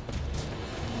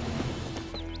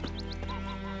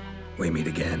 We meet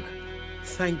again.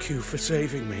 Thank you for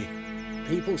saving me.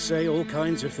 People say all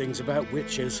kinds of things about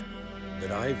witches,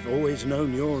 but I've always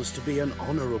known yours to be an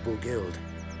honorable guild.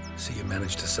 So you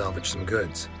managed to salvage some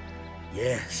goods?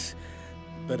 Yes,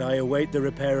 but I await the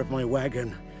repair of my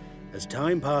wagon. As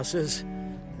time passes,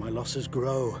 my losses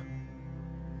grow.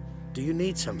 Do you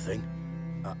need something?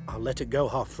 I'll let it go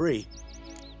half-free.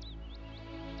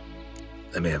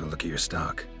 Let me have a look at your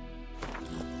stock.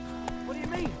 What do you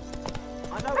mean?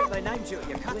 they named you at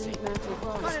your cutting. Orange,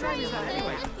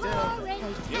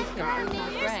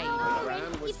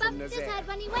 he bumped his head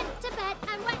when he went to bed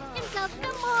and wet himself in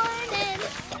the morning.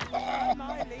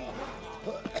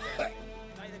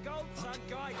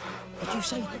 What did you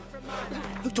say?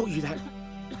 Who taught you that?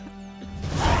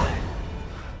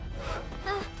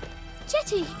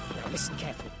 Jetty! Now listen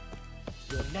carefully.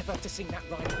 You're never to sing that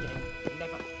rhyme again.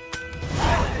 Never.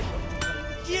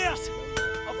 Years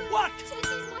of what?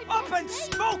 Up in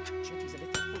smoke!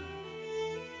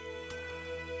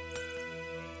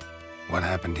 What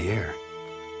happened here?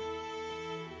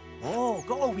 Oh,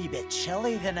 got a wee bit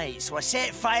chilly the night, so I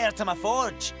set fire to my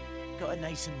forge. Got it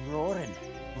nice and roaring.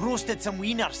 Roasted some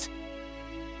wieners.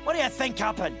 What do you think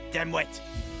happened, dimwit?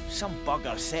 Some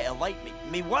bugger set alight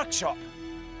me workshop.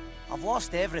 I've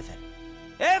lost everything.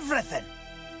 Everything!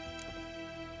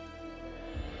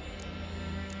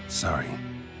 Sorry.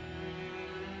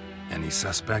 Any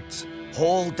suspects?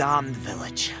 Whole damned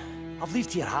village. I've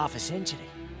lived here half a century.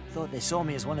 Thought they saw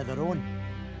me as one of their own.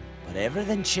 But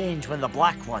everything changed when the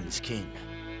Black Ones came.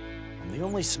 I'm the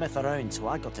only smith around, so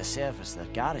I got to service their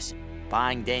garrison.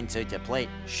 Bang dents out to plate,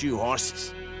 shoe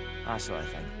horses. That sort of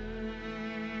thing.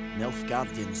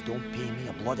 Nilfgaardians don't pay me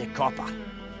a bloody copper.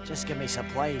 Just give me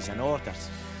supplies and orders.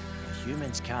 The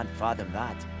humans can't fathom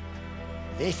that.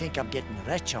 They think I'm getting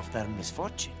rich off their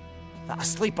misfortune. That I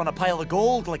sleep on a pile of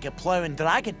gold like a ploughing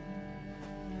dragon.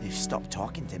 They've stopped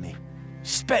talking to me.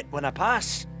 Spit when I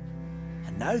pass.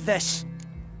 And now this.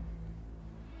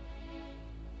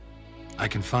 I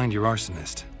can find your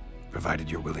arsonist, provided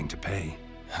you're willing to pay.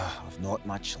 I've not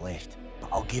much left,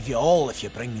 but I'll give you all if you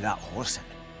bring me that horse in,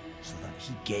 so that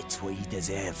he gets what he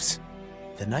deserves.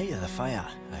 The night of the fire,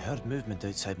 I heard movement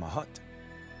outside my hut.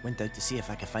 Went out to see if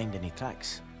I could find any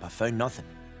tracks, but found nothing.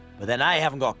 But then I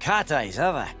haven't got cat eyes,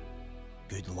 have I?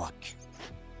 Good luck.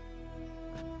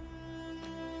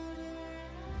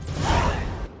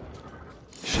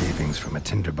 Shavings from a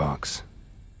tinderbox.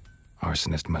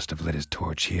 Arsonist must have lit his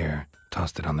torch here,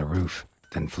 tossed it on the roof,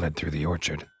 then fled through the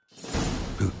orchard.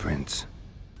 Boot prints.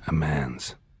 A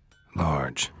man's.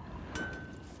 Large.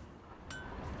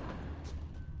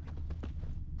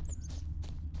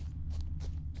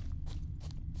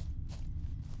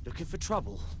 Looking for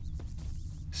trouble?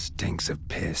 Stinks of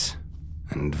piss.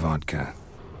 And vodka.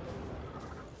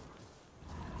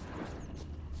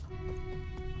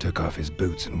 Took off his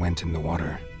boots and went in the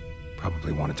water.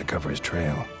 Probably wanted to cover his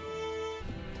trail.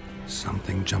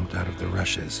 Something jumped out of the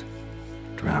rushes.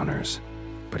 Drowners.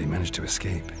 But he managed to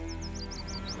escape.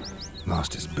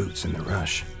 Lost his boots in the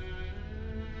rush.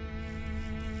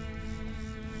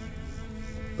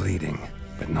 Bleeding,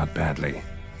 but not badly.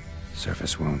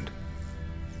 Surface wound.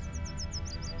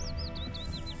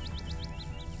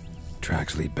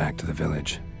 Tracks lead back to the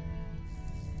village.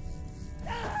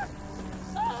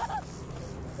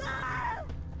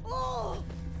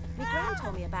 My gran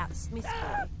told me about the Smith's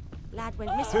boy. Lad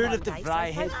went missing Heard one of the day,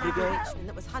 Fryhead so Brigade? a Frenchman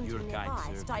that was hunting You're nearby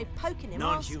kind, sir. started poking him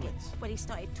Non-humans. asking. Well, he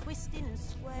started twisting and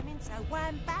squirming, so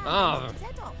wham bam, knocked his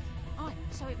head off. Aye,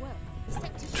 so it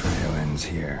worked. Trail ends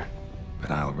here,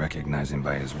 but I'll recognize him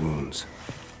by his wounds.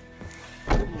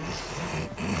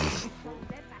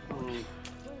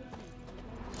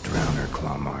 Drowner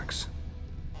claw marks.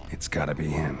 It's gotta be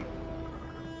him.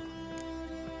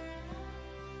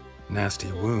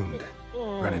 Nasty wound.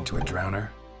 Run into a drowner?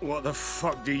 What the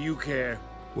fuck do you care?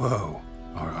 Whoa,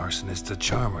 our arsonist's a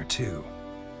charmer too.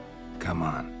 Come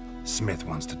on, Smith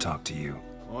wants to talk to you.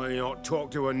 I not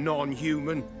talk to a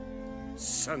non-human.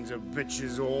 Sons of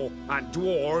bitches all, and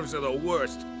dwarves are the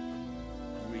worst.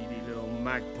 Greedy little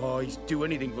magpies, do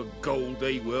anything for gold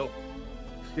they will.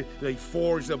 They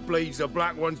forge the blades the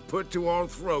Black Ones put to our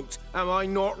throats, am I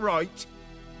not right?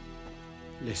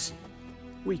 Listen,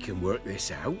 we can work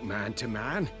this out man to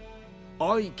man.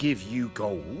 I give you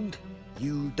gold,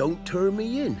 you don't turn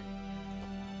me in.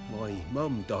 My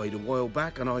mum died a while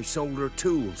back and I sold her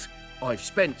tools. I've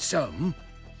spent some,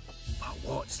 but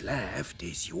what's left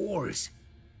is yours.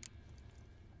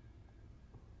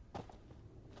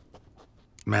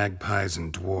 Magpies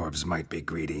and dwarves might be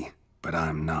greedy, but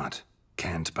I'm not.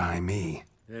 Can't buy me.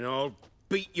 Then I'll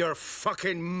beat your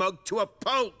fucking mug to a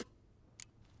pulp!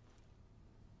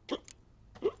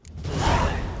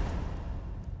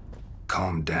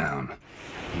 Calm down.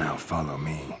 Now follow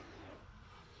me.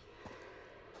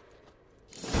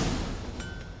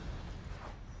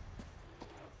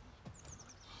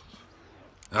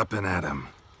 Up and at him.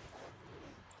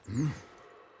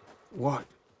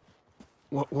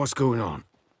 What's going on?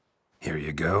 Here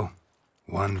you go.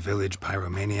 One village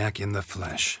pyromaniac in the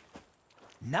flesh.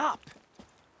 Nap?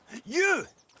 You!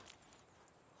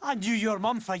 I knew your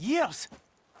mum for years.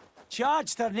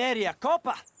 Charged her nary a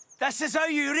copper. This is how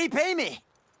you repay me.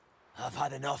 I've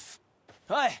had enough.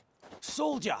 Hey,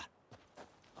 soldier.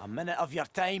 A minute of your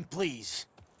time, please.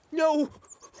 No!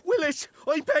 Willis,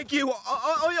 I beg you.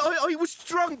 I was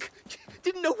drunk.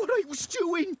 Didn't know what I was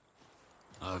doing.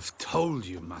 I've told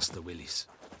you, Master Willis.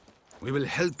 We will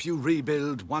help you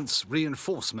rebuild once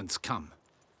reinforcements come.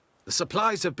 The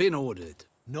supplies have been ordered.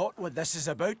 Not what this is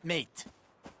about, mate.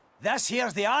 This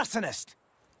here's the arsonist.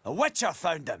 A witcher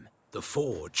found him. The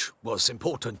forge was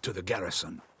important to the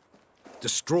garrison.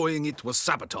 Destroying it was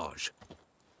sabotage.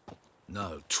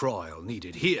 No trial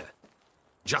needed here.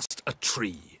 Just a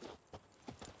tree.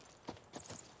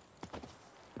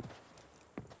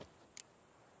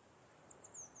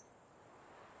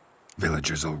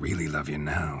 Villagers will really love you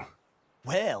now.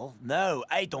 Well, no,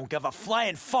 I don't give a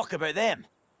flying fuck about them.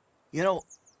 You know,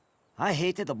 I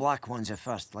hated the Black Ones at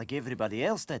first, like everybody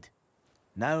else did.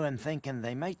 Now I'm thinking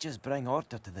they might just bring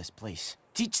order to this place.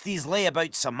 Teach these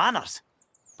layabouts some manners.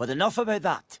 But enough about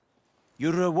that.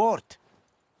 Your reward.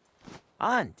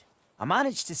 And I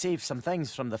managed to save some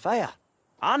things from the fire.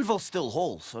 Anvil's still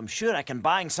whole, so I'm sure I can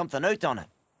bang something out on it.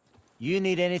 You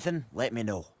need anything, let me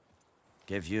know.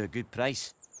 Give you a good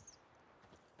price.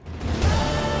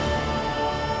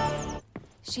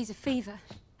 She's a fever.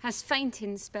 Has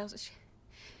fainting spells.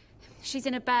 She's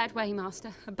in a bad way,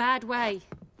 Master. A bad way.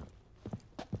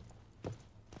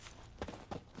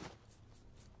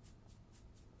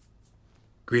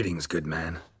 Greetings, good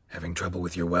man. Having trouble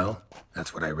with your well?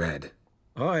 That's what I read.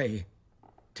 Aye.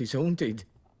 'Tis haunted.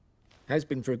 Has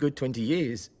been for a good 20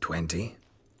 years. 20?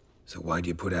 So why'd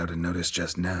you put out a notice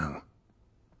just now?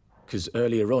 'Cause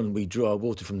earlier on we drew our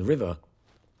water from the river.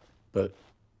 But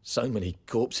so many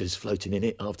corpses floating in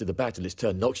it after the battle it's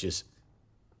turned noxious.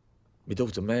 My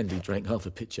daughter Mandy drank half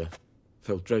a pitcher.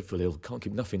 Fell dreadful ill, can't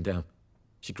keep nothing down.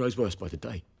 She grows worse by the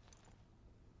day.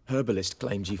 Herbalist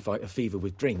claims you fight a fever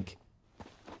with drink.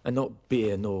 And not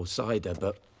beer nor cider,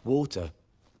 but water.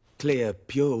 Clear,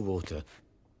 pure water.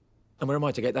 And where am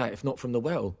I to get that if not from the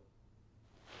well?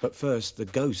 But first, the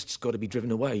ghost's got to be driven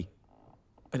away.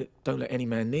 And it don't let any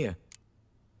man near.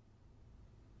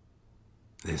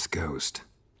 This ghost.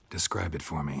 Describe it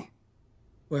for me.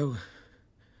 Well,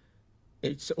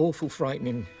 it's awful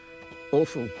frightening.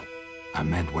 Awful. I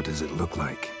meant, what does it look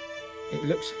like? It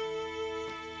looks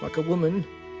like a woman,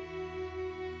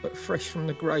 but fresh from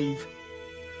the grave.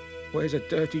 Wears a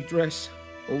dirty dress,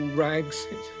 all rags,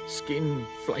 its skin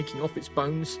flaking off its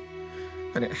bones,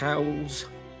 and it howls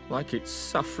like it's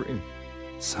suffering.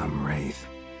 Some wraith.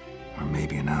 Or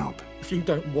maybe an alp. If you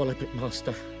don't wallop it,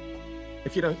 Master,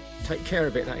 if you don't take care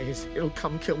of it, that is, it'll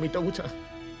come kill me daughter.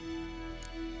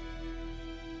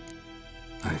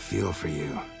 I feel for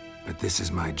you, but this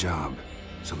is my job,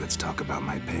 so let's talk about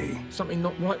my pay. Something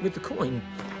not right with the coin.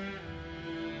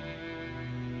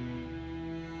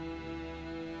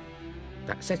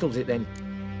 That settles it then.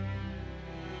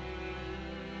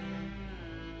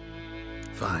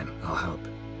 Fine, I'll help.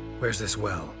 Where's this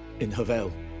well? In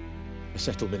Havel, a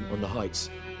settlement on the heights.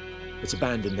 It's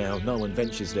abandoned now, no one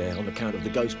ventures there on account of the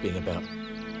ghost being about.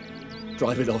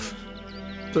 Drive it off,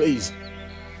 please.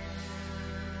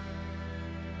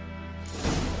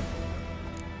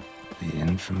 The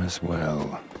infamous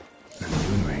well. The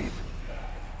Moonwraith.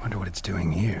 Wonder what it's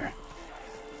doing here.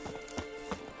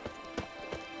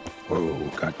 Whoa,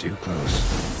 got too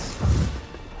close.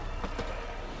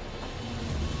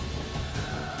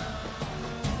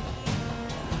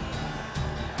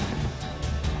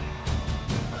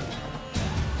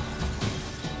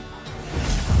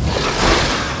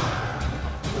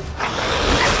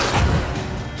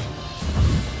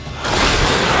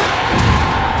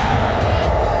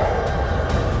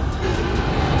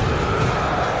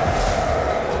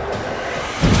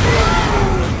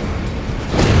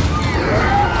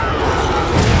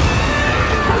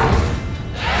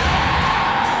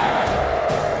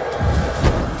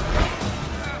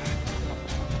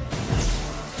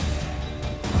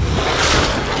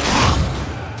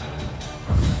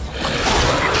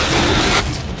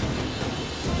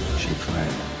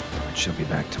 She'll be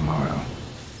back tomorrow.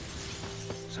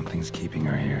 Something's keeping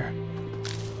her here.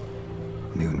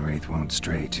 Moonwraith won't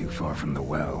stray too far from the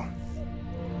well.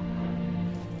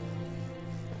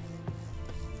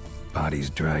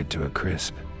 Bodies dried to a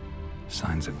crisp.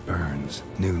 Signs of burns.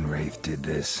 Moonwraith did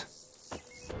this.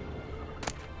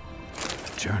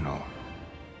 A journal.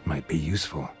 Might be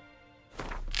useful.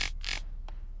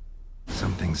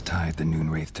 Something's tied the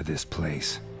Moonwraith to this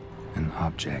place. An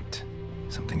object.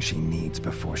 Something she needs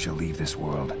before she'll leave this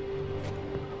world.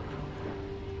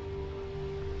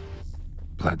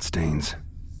 Bloodstains.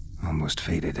 Almost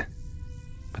faded.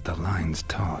 But the line's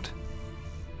taut.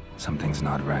 Something's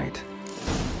not right.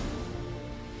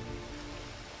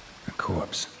 A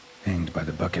corpse, hanged by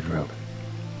the bucket rope.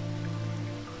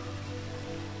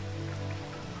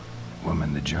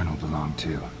 Woman the journal belonged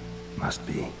to. Must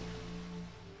be.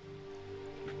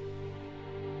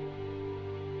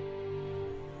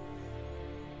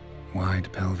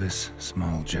 Wide pelvis,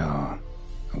 small jaw.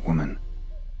 A woman.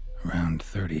 Around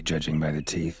 30, judging by the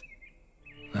teeth.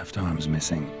 Left arm's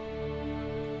missing.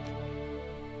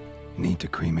 Need to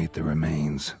cremate the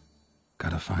remains.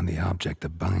 Gotta find the object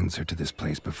that binds her to this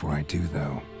place before I do,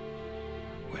 though.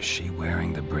 Was she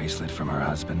wearing the bracelet from her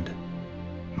husband?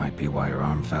 Might be why her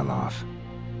arm fell off.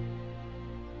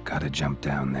 Gotta jump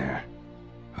down there.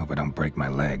 Hope I don't break my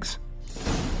legs.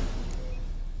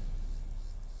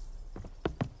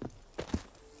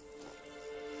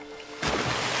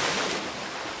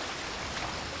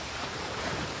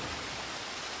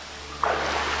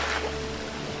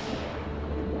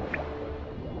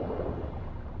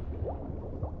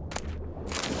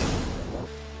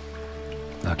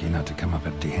 Lucky not to come up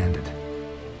empty-handed.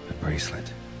 A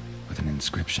bracelet with an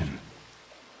inscription.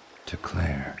 To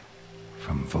Claire,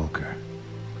 from Volker.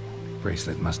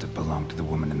 Bracelet must have belonged to the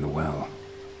woman in the well.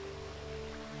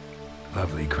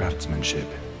 Lovely craftsmanship,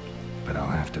 but I'll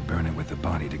have to burn it with the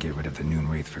body to get rid of the noon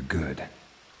wraith for good.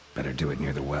 Better do it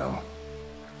near the well.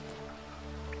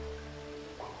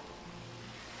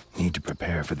 Need to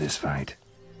prepare for this fight.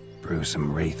 Brew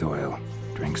some wraith oil,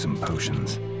 drink some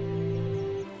potions.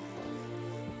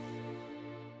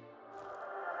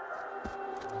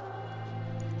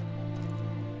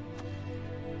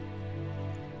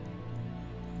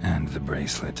 And the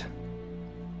bracelet.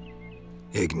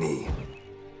 Igni.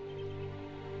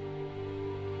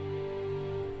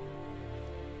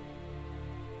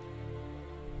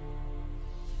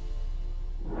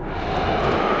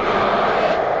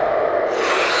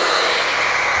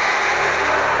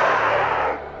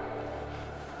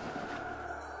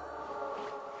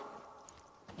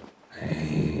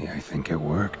 Hey, I think it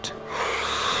worked.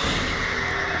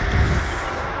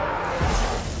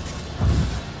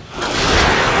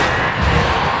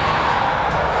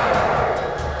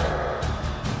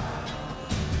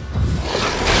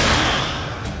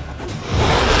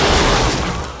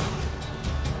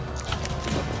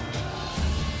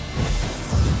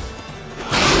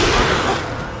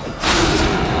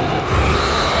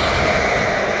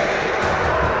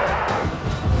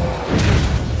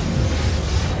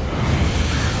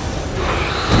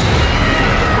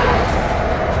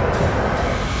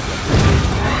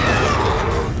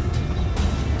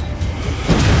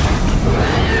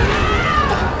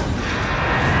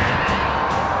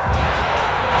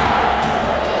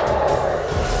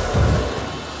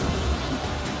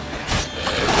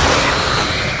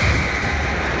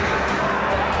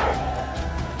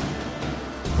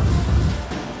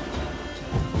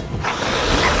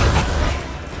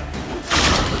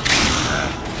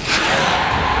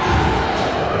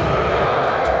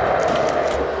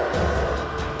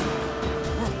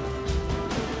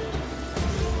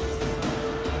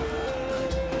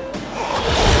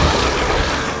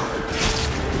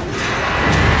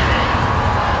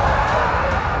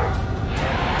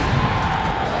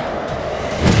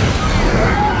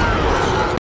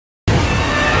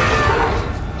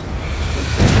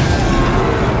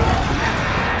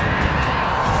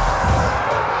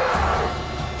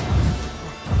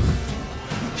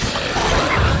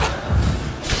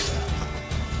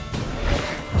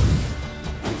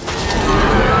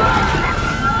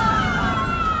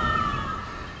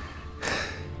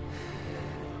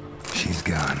 She's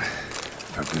gone.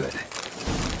 For good.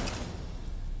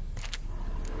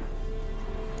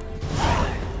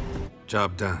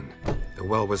 Job done. The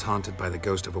well was haunted by the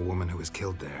ghost of a woman who was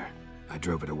killed there. I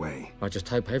drove it away. I just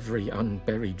hope every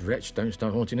unburied wretch don't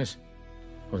start haunting us.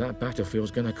 Well, that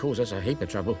battlefield's gonna cause us a heap of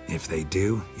trouble. If they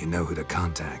do, you know who to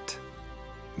contact.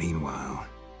 Meanwhile,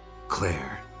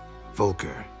 Claire,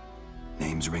 Volker,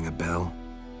 names ring a bell?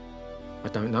 I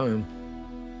don't know him.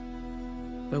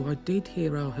 Though I did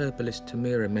hear our herbalist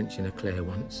Tamira mention a Claire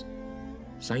once.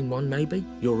 Same one, maybe?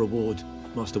 Your reward,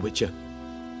 Master Witcher.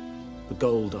 The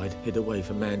gold I'd hid away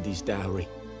for Mandy's dowry.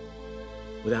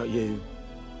 Without you,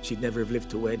 she'd never have lived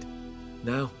to wed.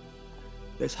 Now,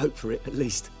 there's hope for it, at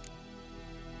least.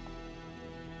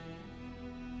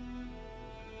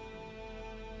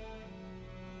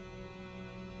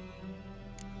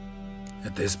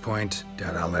 At this point,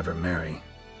 doubt I'll ever marry.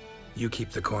 You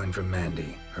keep the coin from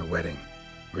Mandy, her wedding.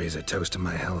 Raise a toast to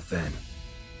my health then.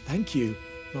 Thank you,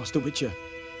 Master Witcher.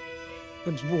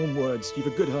 Them's warm words, you've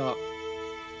a good heart.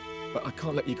 But I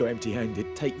can't let you go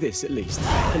empty-handed. Take this, at least.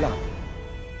 Fill up.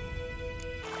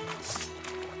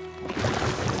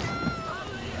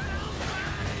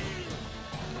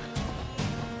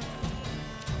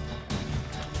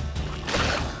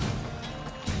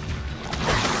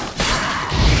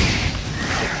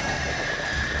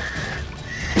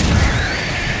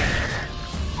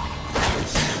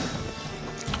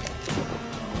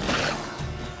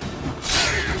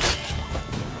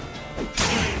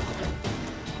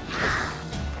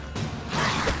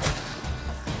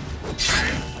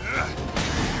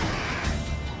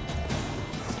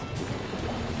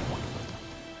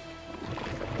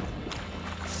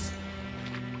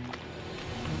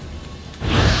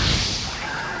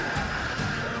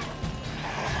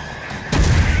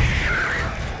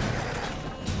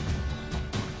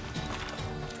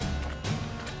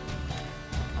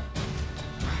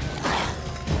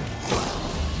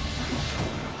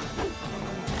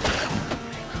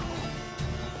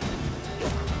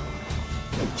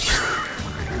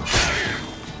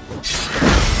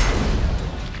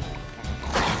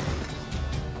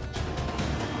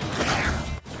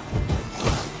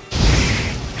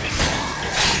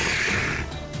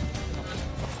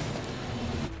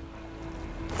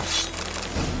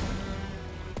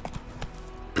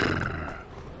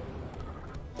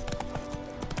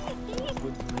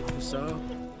 Hussar.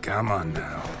 Come on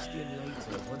now. Bastion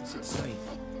later, once it's safe.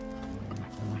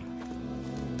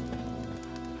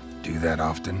 Do that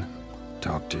often?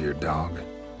 Talk to your dog?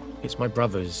 It's my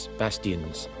brother's,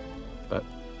 Bastion's. But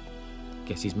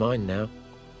guess he's mine now.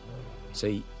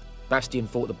 See, Bastion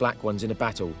fought the Black Ones in a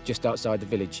battle just outside the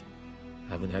village.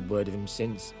 Haven't had word of him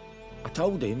since. I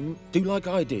told him, do like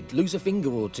I did, lose a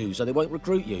finger or two so they won't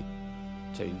recruit you.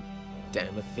 Too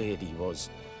damn afeard he was.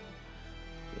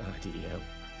 Bloody hell.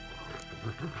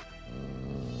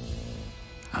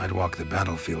 I'd walk the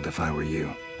battlefield if I were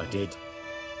you. I did.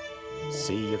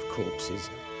 Sea of corpses.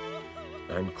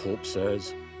 And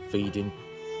corpsers, feeding.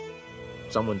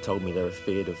 Someone told me they're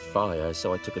afeard of fire,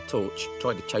 so I took a torch,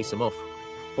 tried to chase them off.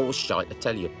 Horse shite, I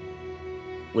tell you.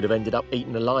 Would have ended up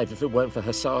eaten alive if it weren't for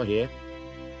Hussar here.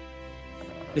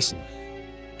 Listen,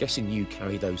 guessing you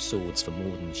carry those swords for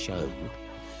more than show.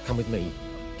 Come with me,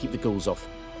 keep the ghouls off.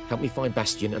 Help me find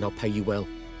Bastion and I'll pay you well.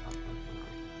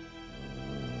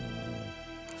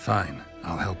 Fine,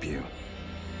 I'll help you.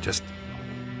 Just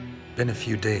been a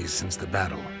few days since the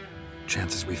battle.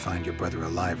 Chances we find your brother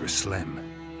alive are slim.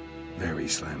 Very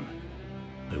slim.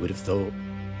 I would have thought,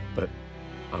 but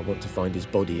I want to find his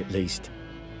body at least.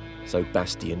 So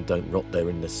Bastion don't rot there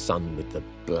in the sun with the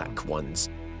Black Ones.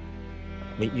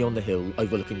 Meet me on the hill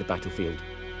overlooking the battlefield.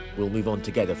 We'll move on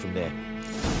together from there.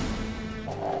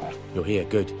 You're here,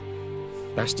 good.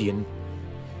 Bastion...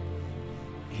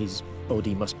 his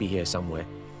body must be here somewhere.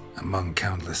 Among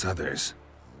countless others.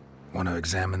 Want to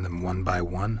examine them one by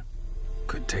one?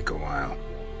 Could take a while.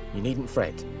 You needn't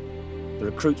fret. The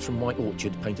recruits from White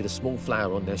Orchard painted a small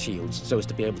flower on their shields so as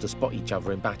to be able to spot each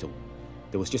other in battle.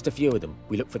 There was just a few of them.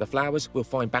 We look for the flowers, we'll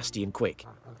find Bastion quick.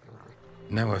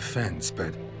 No offense,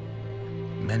 but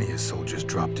many a soldier's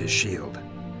dropped his shield.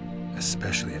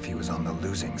 Especially if he was on the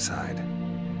losing side.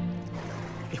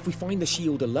 If we find the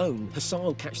shield alone, Hussar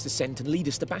will catch the scent and lead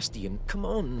us to Bastion. Come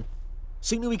on.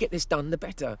 Sooner we get this done, the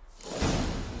better.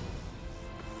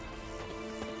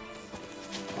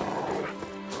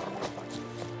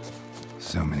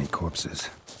 So many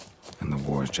corpses. And the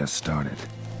war's just started.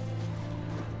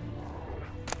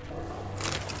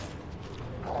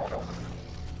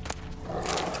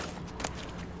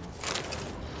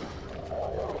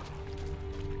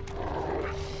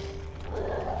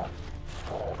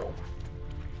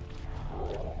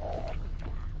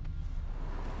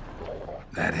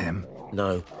 That him?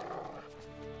 No.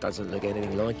 Doesn't look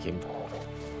anything like him.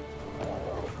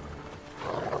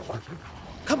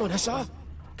 Come on, Hussar!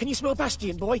 Can you smell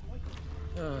Bastion, boy?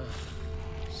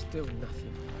 Still nothing.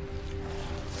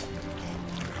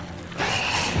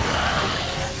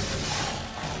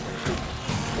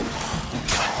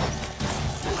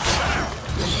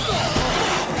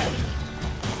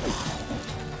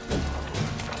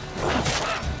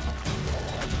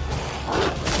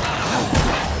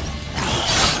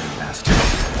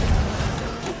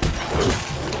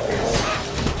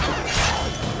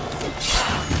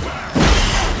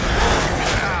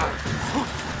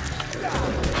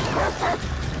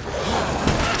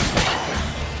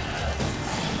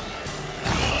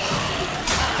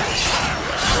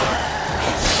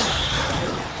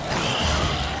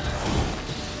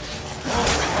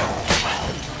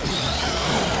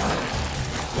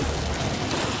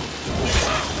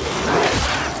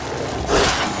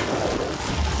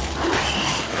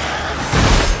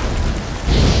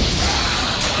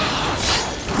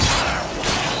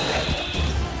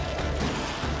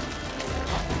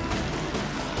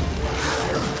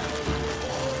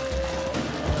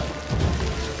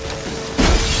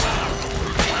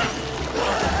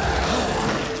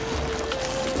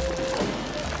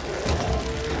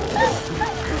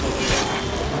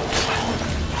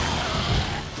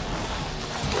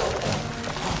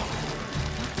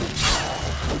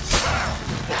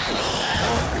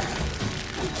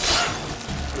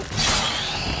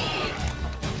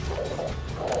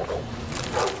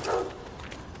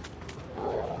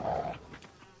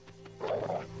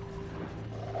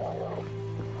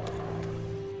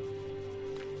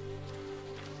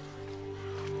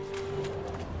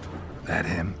 That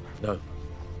him? No.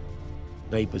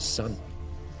 Neighbour's son.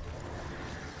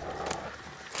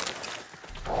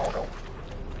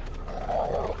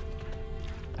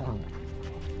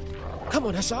 Come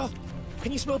on, Hussar!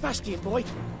 Can you smell Bastion, boy?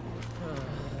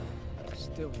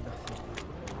 Still nothing.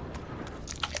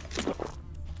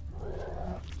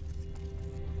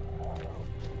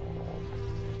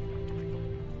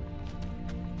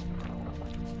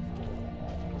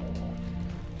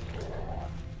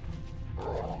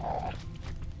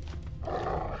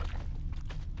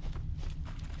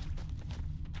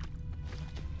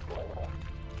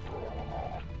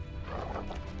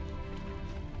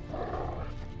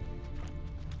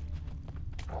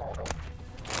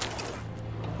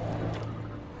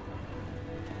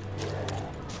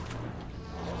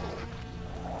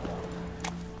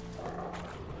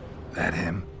 That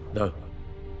him? No.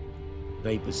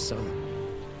 Neighbour's son.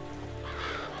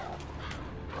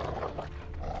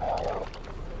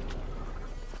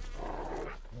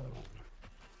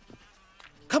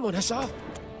 Come on, Hussar!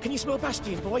 Can you smell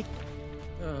Bastion, boy?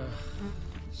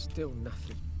 Still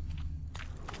nothing.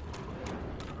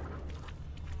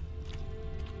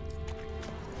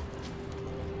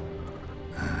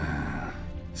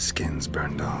 Skin's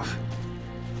burned off.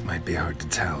 Might be hard to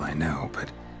tell, I know,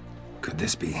 but could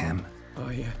this be him? Oh,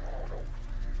 yeah.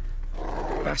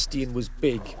 Bastion was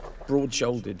big,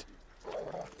 broad-shouldered.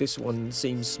 This one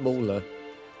seems smaller,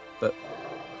 but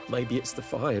maybe it's the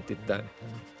fire did that.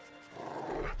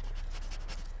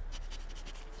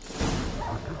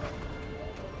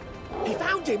 He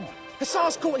found him!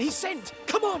 Hussar's caught his scent!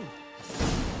 Come on!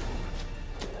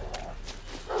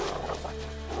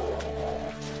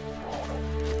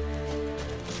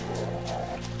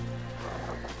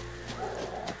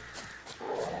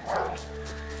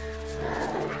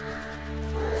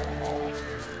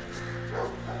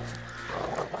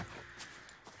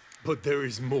 But there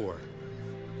is more.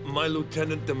 My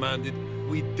lieutenant demanded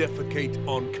we defecate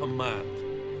on command.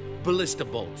 Ballista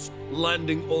bolts,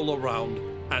 landing all around,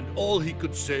 and all he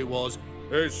could say was,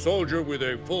 "A soldier with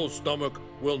a full stomach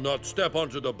will not step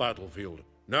onto the battlefield."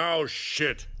 Now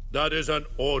shit, that is an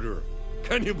order.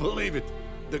 Can you believe it?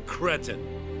 The cretin.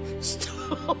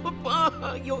 Stop!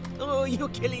 You're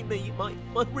killing me. My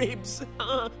ribs.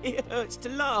 It hurts to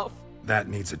laugh. That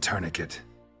needs a tourniquet.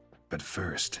 But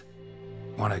first,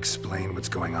 want to explain what's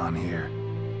going on here?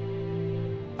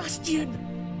 Bastion!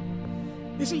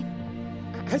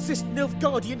 Has this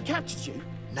Nilfgaardian captured you?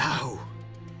 No.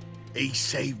 He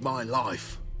saved my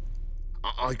life.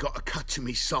 I got a cut to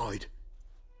my side,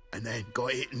 and then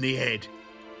got hit in the head.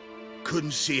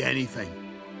 Couldn't see anything.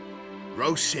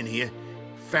 Rosinia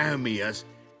found me as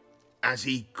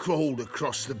he crawled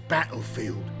across the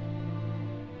battlefield.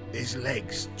 His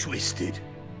legs twisted.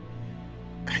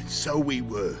 And so we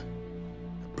were.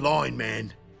 A blind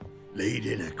man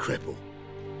leading a cripple.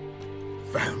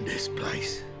 Found this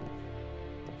place.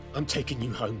 I'm taking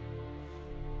you home.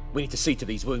 We need to see to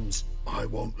these wounds. I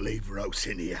won't leave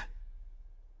Rosinia.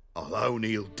 Alone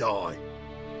he'll die.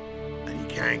 And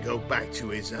he can't go back to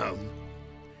his own.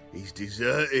 He's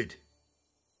deserted.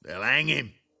 They'll hang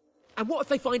him. And what if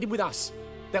they find him with us?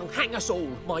 They'll hang us all,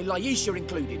 my Laisha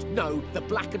included. No, the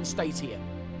Blacken stays here.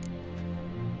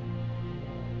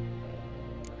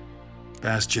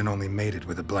 Bastion only made it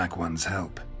with the Black One's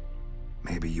help.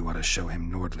 Maybe you ought to show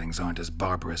him Nordlings aren't as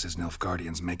barbarous as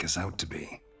Nilfgaardians make us out to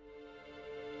be.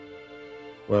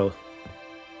 Well,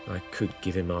 I could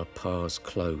give him our pa's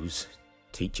clothes,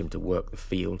 teach him to work the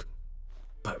field.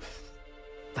 But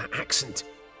that accent...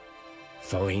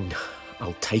 Fine,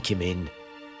 I'll take him in.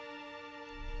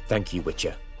 Thank you,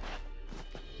 Witcher.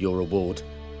 Your reward,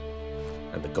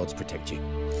 and the gods protect you.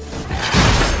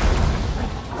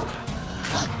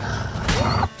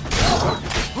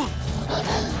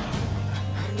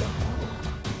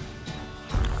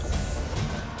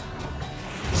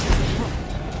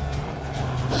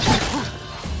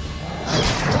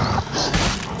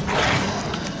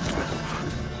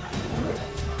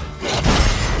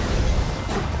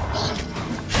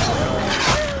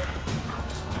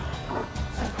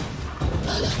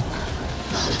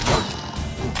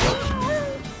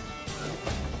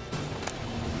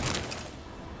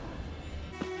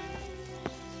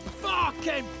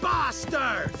 Fucking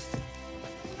bastard!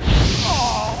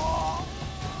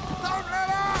 Don't let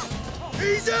out!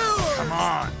 He's ours! Come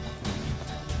on!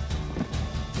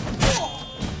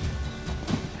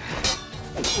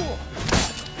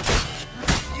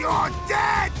 You're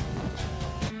dead!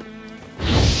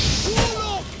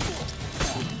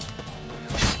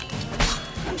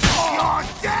 You're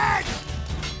dead!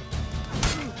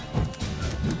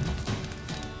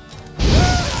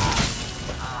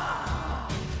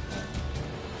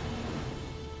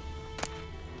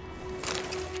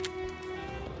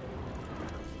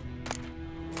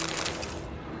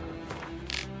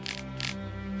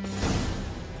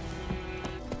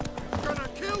 Gonna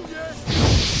kill you!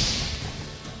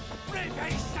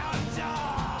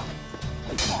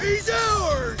 He's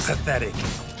ours! Pathetic.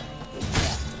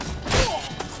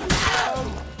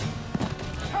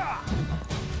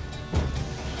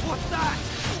 What's that?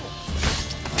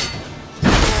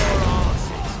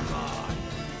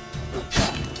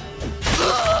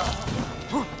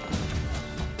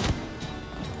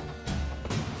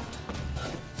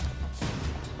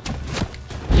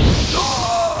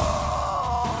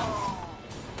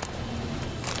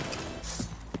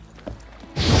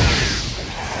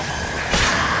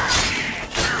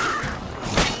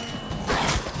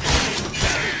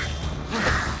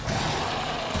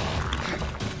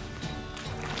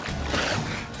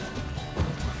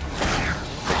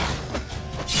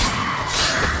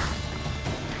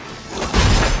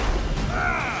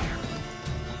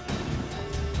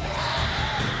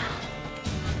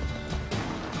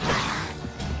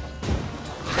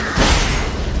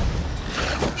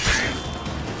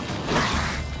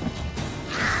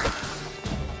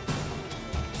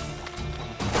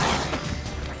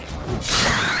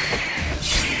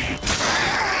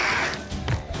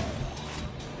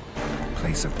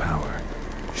 place of power.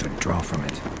 Should draw from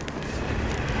it.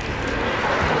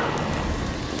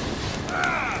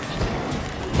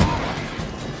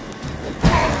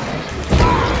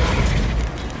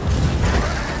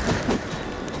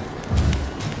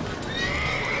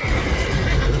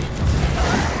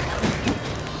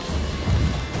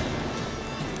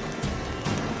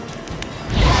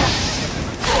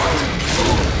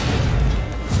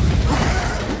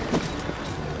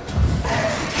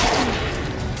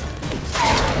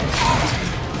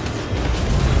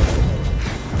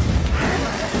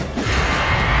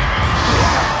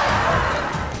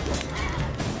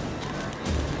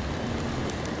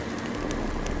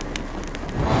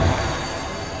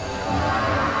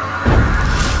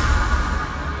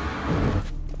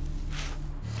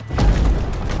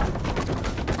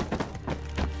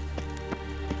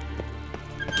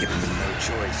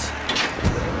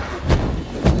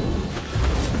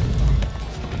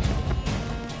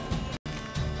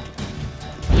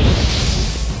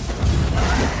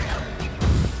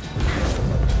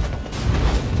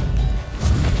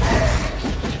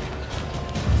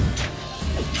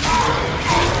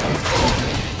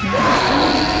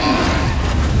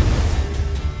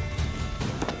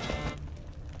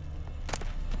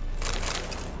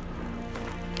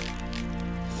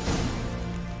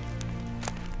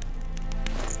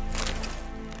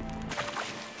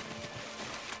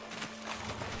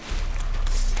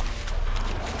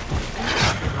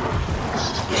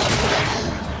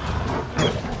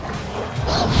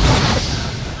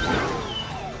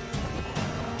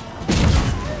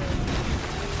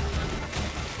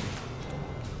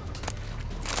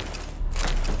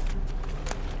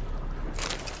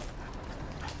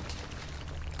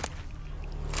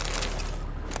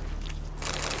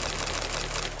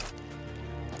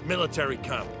 Military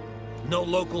camp. No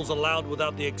locals allowed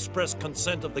without the express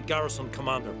consent of the garrison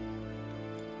commander.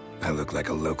 I look like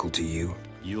a local to you?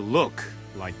 You look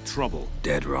like trouble.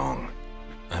 Dead wrong.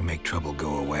 I make trouble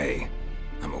go away.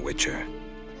 I'm a witcher.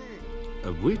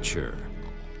 A witcher?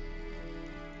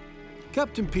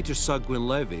 Captain Peter Sagwin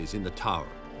Levy is in the tower.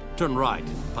 Turn right,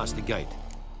 past the gate.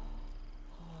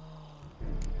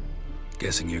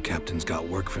 Guessing your captain's got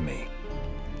work for me.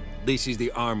 This is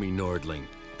the army, Nordling.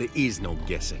 There is no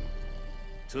guessing.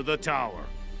 To the tower.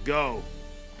 Go.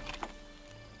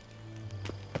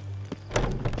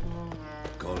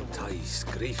 Goltais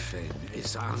Griffin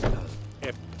is Angel.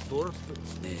 Ep Dorp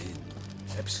Nen.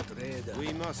 Ep Streda.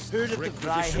 We must Heard of the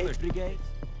Vryheid Brigade?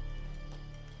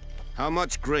 How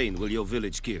much grain will your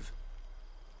village give?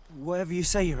 Whatever you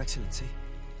say, Your Excellency.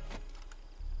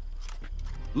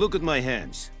 Look at my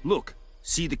hands. Look.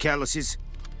 See the calluses?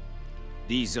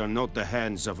 These are not the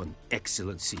hands of an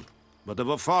excellency, but of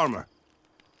a farmer.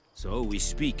 So we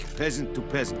speak peasant to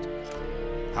peasant.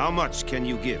 How much can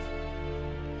you give?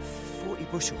 40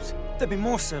 bushels. There'd be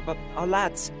more, sir, but our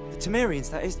lads, the Temerians,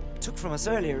 that is, took from us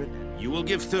earlier and... You will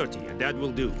give 30, and that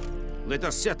will do. Let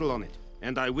us settle on it,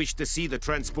 and I wish to see the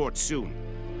transport soon.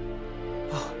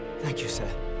 Oh, thank you, sir.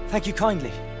 Thank you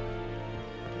kindly.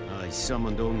 I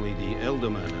summoned only the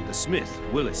Elderman and the smith,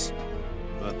 Willis.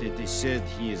 But it is said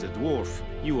he is a dwarf.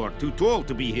 You are too tall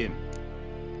to be him.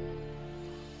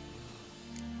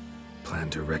 Plan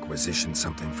to requisition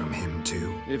something from him,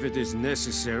 too? If it is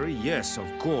necessary, yes, of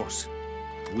course.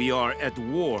 We are at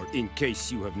war, in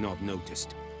case you have not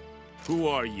noticed. Who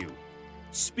are you?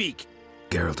 Speak.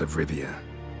 Geralt of Rivia,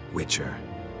 Witcher.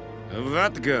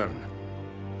 Vatgern.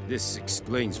 This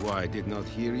explains why I did not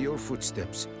hear your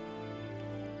footsteps.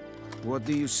 What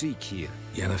do you seek here?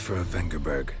 Yennefer of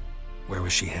Vengerberg. Where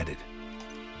was she headed?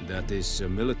 That is a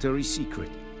military secret.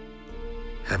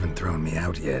 Haven't thrown me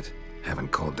out yet.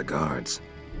 Haven't called the guards.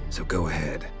 So go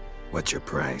ahead. What's your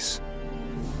price?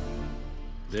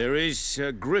 There is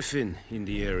a griffin in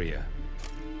the area.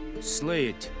 Slay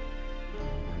it.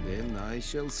 And then I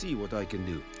shall see what I can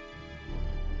do.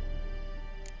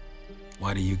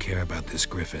 Why do you care about this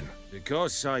griffin?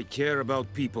 Because I care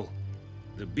about people.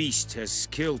 The beast has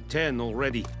killed 10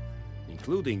 already,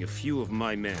 including a few of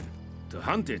my men. To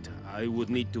hunt it, I would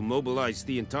need to mobilize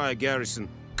the entire garrison,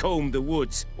 comb the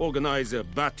woods, organize a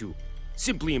batu.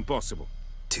 Simply impossible.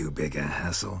 Too big a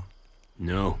hassle?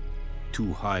 No,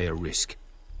 too high a risk.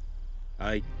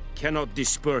 I cannot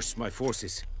disperse my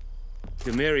forces.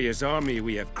 Temeria's army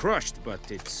we have crushed,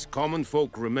 but its common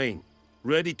folk remain,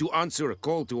 ready to answer a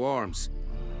call to arms.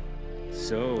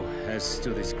 So, as to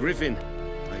this griffin,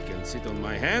 I can sit on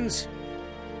my hands,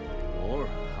 or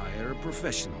hire a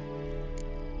professional.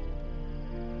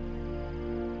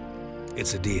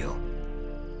 It's a deal.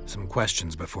 Some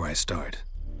questions before I start.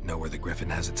 Know where the griffin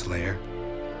has its lair?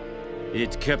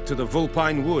 It kept to the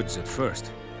Vulpine Woods at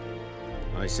first.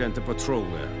 I sent a patrol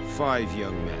there, 5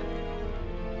 young men.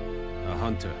 A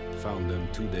hunter found them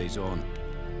 2 days on.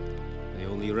 They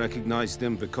only recognized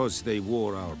them because they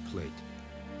wore our plate.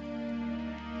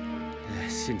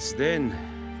 Since then,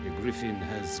 the Griffin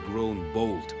has grown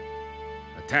bold.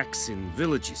 Attacks in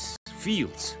villages,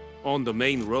 fields, on the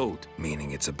main road.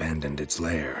 Meaning it's abandoned its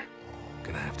lair.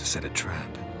 Gonna have to set a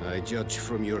trap. I judge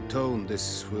from your tone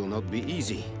this will not be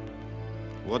easy.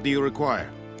 What do you require?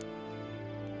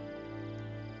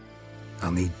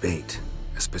 I'll need bait,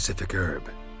 a specific herb,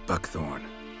 buckthorn.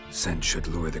 Scent should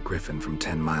lure the Griffin from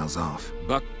 10 miles off.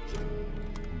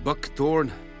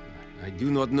 Buckthorn? I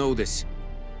do not know this.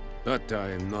 But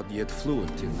I am not yet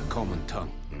fluent in the common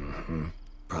tongue. Mm-hmm.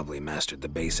 Probably mastered the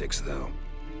basics, though.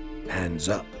 Hands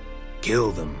up.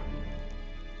 Kill them.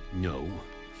 No.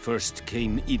 First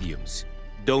came idioms.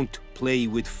 Don't play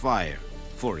with fire,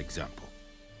 for example.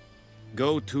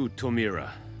 Go to Tomira,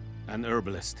 an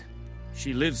herbalist.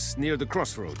 She lives near the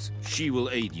crossroads. She will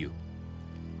aid you.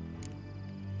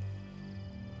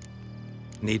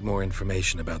 Need more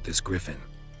information about this Griffin.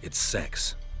 Its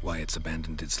sex, why it's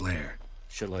abandoned its lair.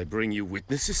 Shall I bring you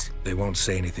witnesses? They won't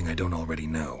say anything I don't already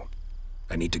know.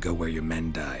 I need to go where your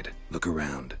men died. Look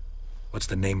around. What's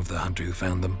the name of the hunter who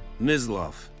found them?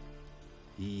 Mislav.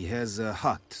 He has a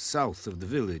hut south of the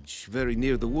village, very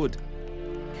near the wood.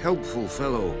 Helpful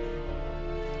fellow.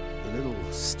 A little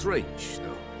strange,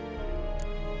 though.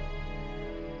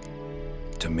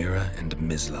 Tamira and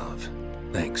Mislav.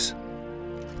 Thanks.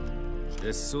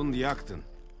 Es sunt jakten.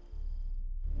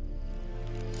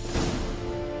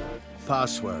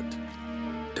 Password.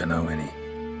 Dunno any.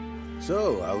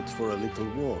 So, out for a little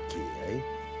walkie, eh?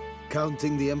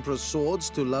 Counting the Emperor's swords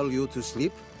to lull you to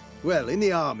sleep? Well, in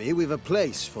the army, we've a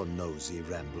place for nosy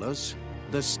ramblers.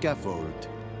 The scaffold.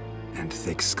 And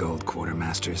thick-skulled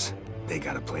quartermasters. They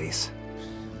got a place.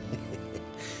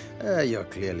 You're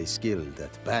clearly skilled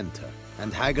at banter.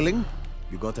 And haggling?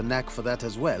 You got a knack for that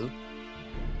as well?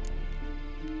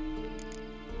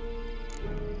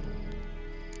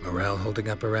 Morale holding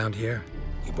up around here?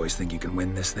 You boys think you can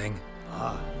win this thing?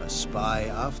 Ah, a spy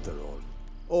after all.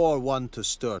 Or one to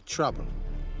stir trouble.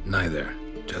 Neither.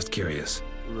 Just curious.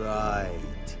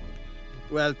 Right.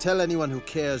 Well, tell anyone who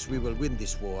cares we will win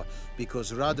this war,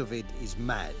 because Radovid is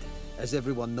mad, as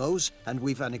everyone knows, and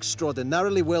we've an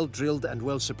extraordinarily well-drilled and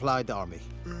well-supplied army.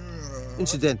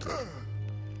 Incidentally,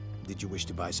 did you wish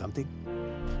to buy something?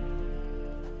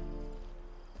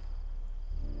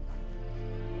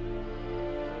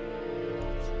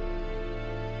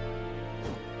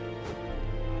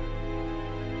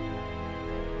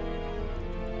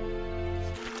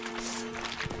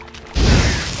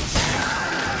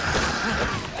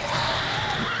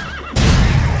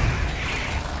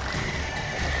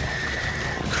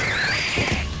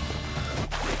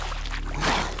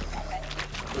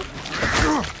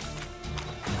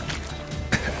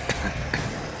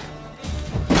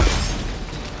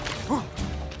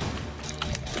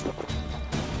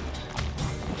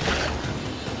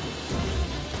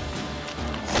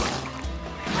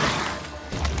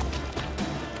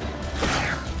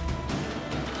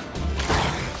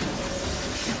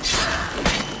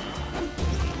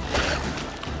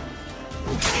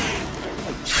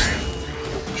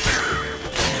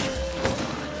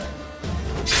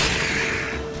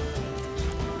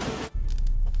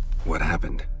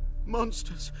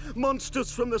 Monsters!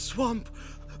 Monsters from the swamp!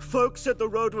 Folk said the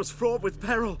road was fraught with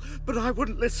peril, but I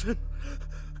wouldn't listen.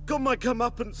 Got my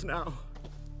comeuppance now.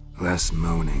 Less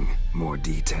moaning, more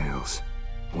details.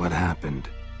 What happened,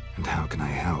 and how can I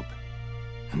help?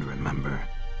 And remember,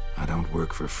 I don't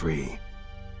work for free.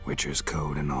 Witcher's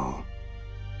code and all.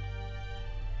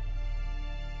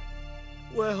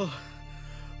 Well,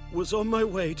 was on my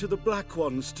way to the Black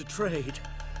Ones to trade.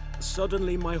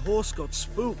 Suddenly my horse got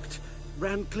spooked.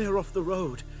 Ran clear off the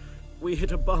road. We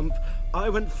hit a bump. I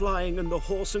went flying and the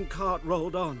horse and cart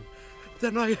rolled on.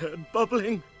 Then I heard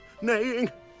bubbling, neighing,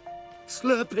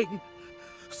 slurping.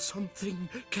 Something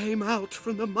came out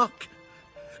from the muck.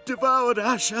 Devoured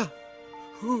Asher,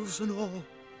 hooves and all.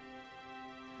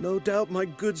 No doubt my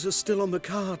goods are still on the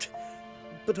cart,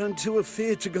 but I'm too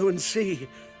afeard to go and see.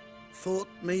 Thought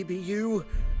maybe you.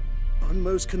 I'm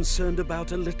most concerned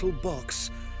about a little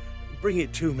box. Bring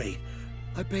it to me.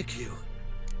 I beg you.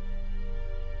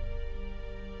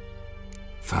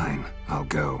 Fine, I'll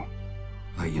go.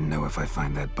 Let you know if I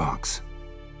find that box.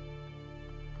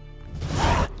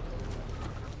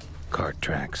 Cart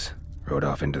tracks. Rode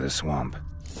off into the swamp.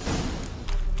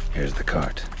 Here's the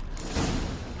cart.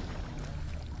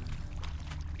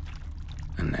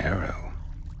 An arrow.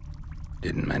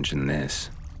 Didn't mention this.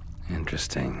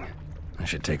 Interesting. I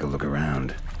should take a look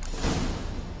around.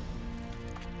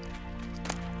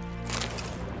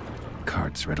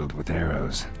 Carts riddled with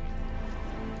arrows.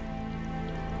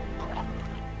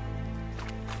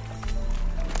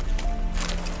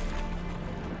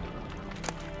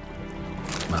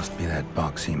 Must be that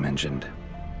box he mentioned.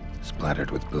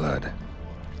 Splattered with blood.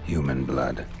 Human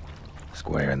blood.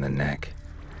 Square in the neck.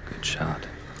 Good shot.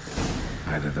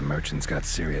 Either the merchant's got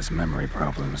serious memory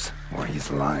problems, or he's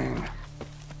lying.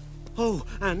 Oh,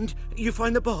 and you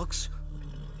find the box?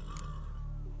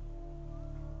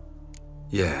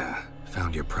 Yeah,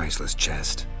 found your priceless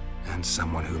chest. And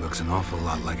someone who looks an awful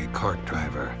lot like a cart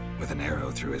driver, with an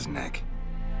arrow through his neck.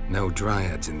 No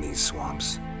dryads in these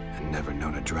swamps, and never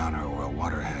known a drowner or a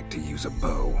water hag to use a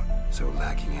bow, so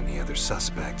lacking any other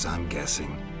suspects, I'm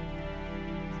guessing.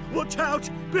 Watch out!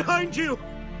 Behind you!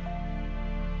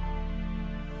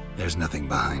 There's nothing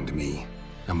behind me.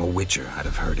 I'm a witcher, I'd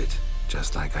have heard it,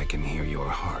 just like I can hear your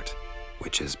heart,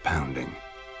 which is pounding,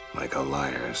 like a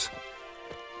liar's.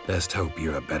 Best hope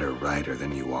you're a better rider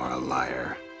than you are a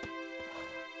liar.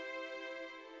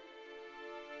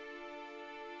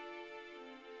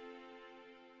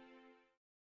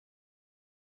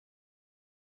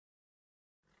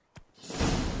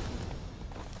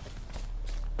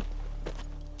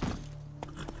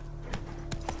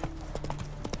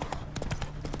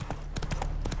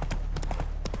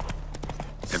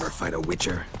 Ever fight a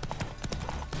witcher?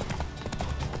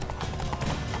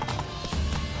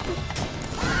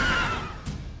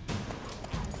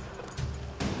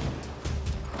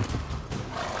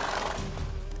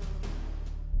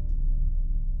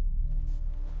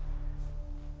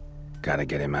 Gotta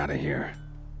get him out of here.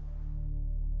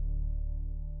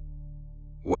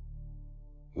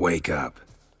 Wake up.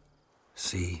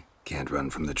 See? Can't run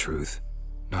from the truth.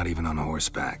 Not even on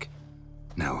horseback.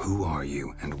 Now who are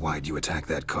you, and why'd you attack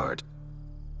that cart?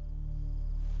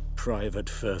 Private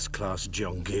First Class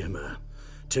John Giermer,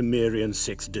 Temerian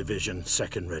 6th Division,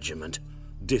 2nd Regiment.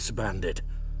 Disbanded,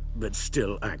 but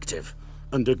still active.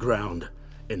 Underground,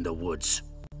 in the woods.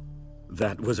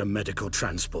 That was a medical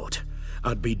transport.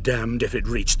 I'd be damned if it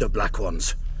reached the Black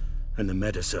Ones. And the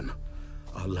medicine,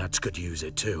 our lads could use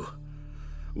it too.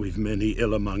 We've many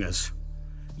ill among us.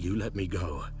 You let me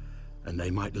go, and they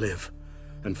might live,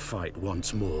 and fight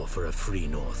once more for a free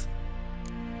North.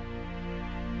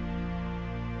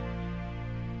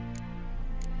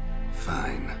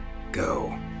 Fine. Go.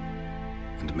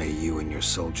 And may you and your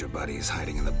soldier buddies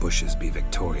hiding in the bushes be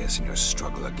victorious in your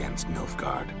struggle against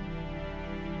Nilfgaard.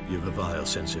 You've a vile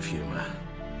sense of humor.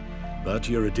 But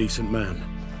you're a decent man.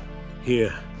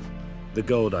 Here, the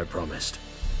gold I promised.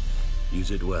 Use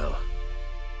it well.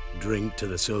 Drink to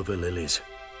the silver lilies,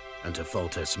 and to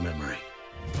Foltest's memory.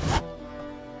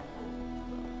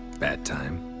 Bad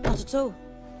time? Not at all.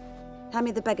 Hand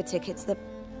me the beggar tickets, the...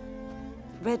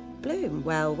 Red bloom.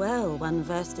 Well, well, one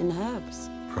versed in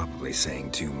herbs. Probably saying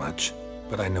too much,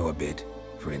 but I know a bit.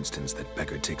 For instance, that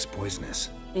beggar tick's poisonous.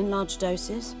 In large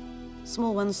doses.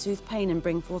 Small ones soothe pain and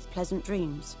bring forth pleasant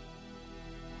dreams.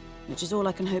 Which is all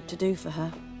I can hope to do for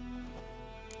her.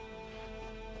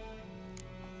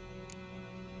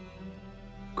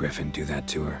 Griffin do that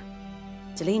to her?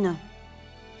 Delina.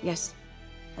 Yes.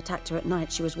 Attacked her at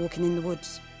night. She was walking in the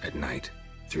woods. At night?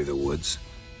 Through the woods?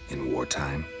 In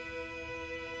wartime?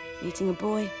 Meeting a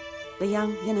boy. The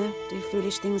young, you know, do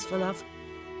foolish things for love.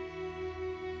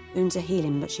 Wounds are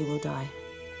healing, but she will die.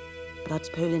 Blood's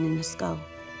pooling in her skull.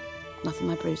 Nothing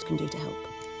my brews can do to help.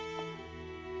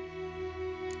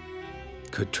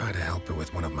 Could try to help her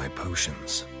with one of my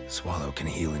potions. Swallow can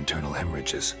heal internal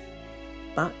hemorrhages.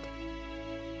 But?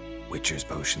 Witcher's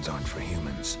potions aren't for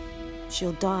humans.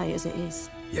 She'll die as it is.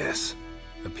 Yes.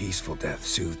 A peaceful death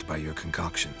soothed by your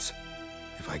concoctions.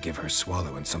 If I give her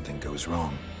Swallow and something goes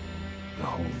wrong, the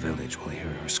whole village will hear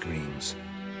her screams.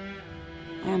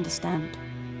 I understand.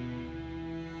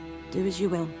 Do as you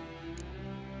will.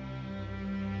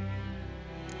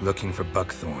 Looking for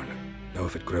buckthorn. Know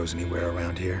if it grows anywhere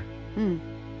around here?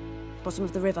 Bottom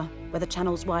of the river, where the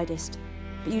channel's widest.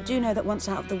 But you do know that once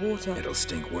out of the water... It'll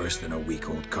stink worse than a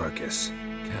week-old carcass.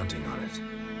 Counting on it.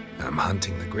 I'm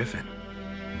hunting the griffin.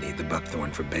 Need the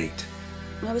buckthorn for bait.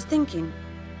 I was thinking...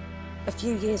 A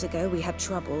few years ago, we had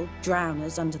trouble.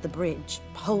 Drowners under the bridge.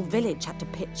 The whole village had to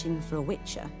pitch in for a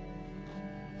witcher.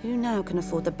 Who now can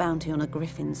afford the bounty on a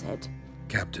griffin's head?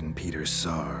 Captain Peter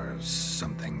Sars...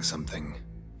 something.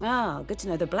 Ah, good to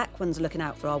know the Black One's looking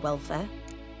out for our welfare.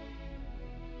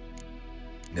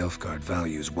 Nilfgaard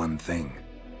values one thing.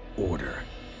 Order.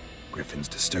 Griffin's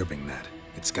disturbing that.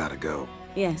 It's gotta go.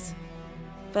 Yes.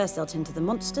 First they'll tend to the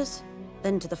monsters,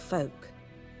 then to the folk.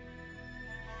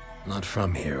 Not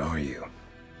from here, are you?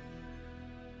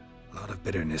 A lot of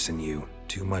bitterness in you.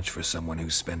 Too much for someone who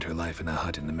spent her life in a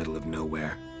hut in the middle of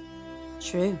nowhere.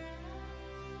 True.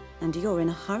 And you're in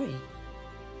a hurry.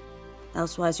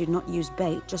 Elsewise you'd not use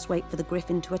bait, just wait for the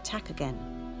griffin to attack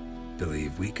again.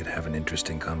 Believe we could have an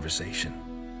interesting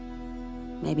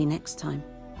conversation. Maybe next time.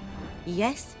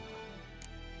 Yes?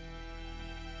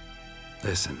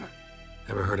 Listen,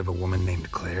 ever heard of a woman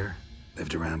named Claire?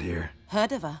 Lived around here?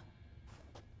 Heard of her?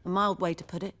 A mild way to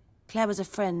put it. Claire was a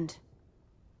friend.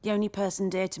 The only person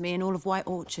dear to me in all of White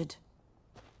Orchard.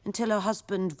 Until her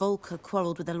husband, Volker,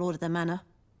 quarreled with the lord of the manor.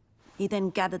 He then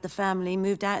gathered the family,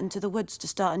 moved out into the woods to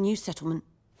start a new settlement.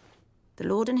 The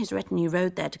lord and his retinue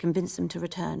rode there to convince them to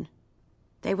return.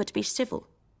 They were to be civil.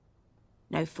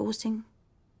 No forcing,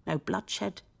 no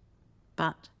bloodshed.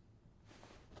 But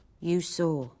you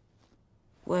saw.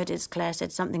 Word is Claire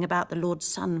said something about the lord's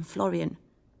son, Florian.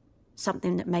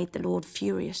 Something that made the lord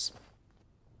furious.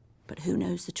 But who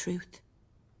knows the truth?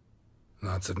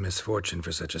 Lots of misfortune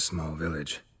for such a small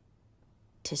village.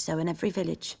 'Tis so in every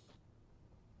village.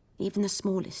 Even the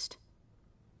smallest.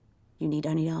 You need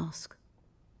only ask.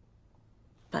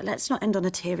 But let's not end on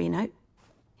a teary note.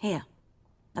 Here,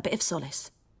 a bit of solace.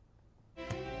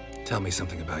 Tell me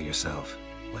something about yourself.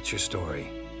 What's your story?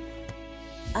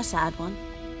 A sad one.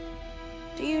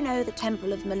 Do you know the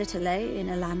Temple of Melitele in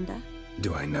Alanda?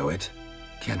 Do I know it?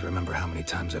 Can't remember how many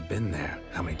times I've been there,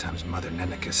 how many times Mother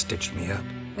Neneka stitched me up.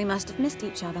 We must have missed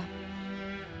each other.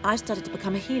 I started to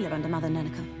become a healer under Mother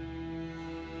Neneka.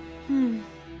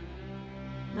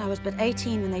 I was but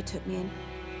 18 when they took me in.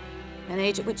 An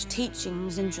age at which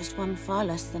teachings interest one far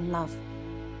less than love.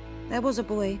 There was a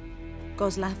boy,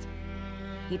 Goslav.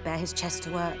 He'd bare his chest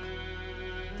to work.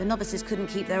 The novices couldn't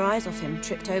keep their eyes off him,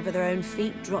 tripped over their own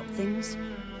feet, dropped things.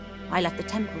 I left the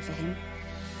temple for him.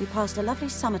 We passed a lovely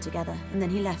summer together, and then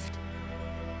he left.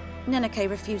 Neneke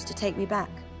refused to take me back.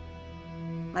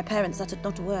 My parents uttered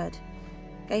not a word,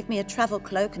 gave me a travel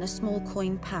cloak and a small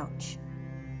coin pouch.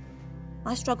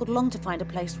 I struggled long to find a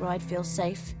place where I'd feel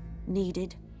safe,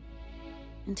 needed,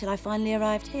 until I finally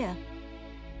arrived here.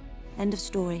 End of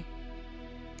story.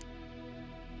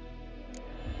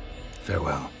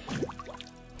 Farewell.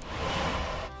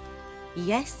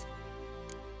 Yes?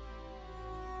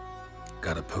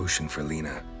 Got a potion for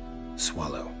Lena.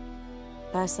 Swallow.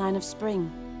 First sign of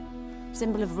spring.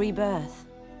 Symbol of rebirth.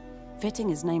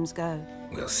 Fitting as names go.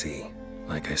 We'll see.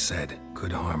 Like I said,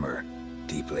 could harm her.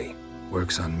 Deeply.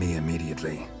 Works on me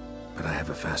immediately. But I have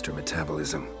a faster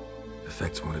metabolism.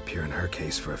 Effects won't appear in her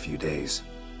case for a few days.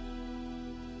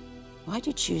 Why'd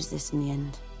you choose this in the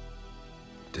end?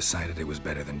 Decided it was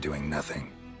better than doing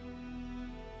nothing.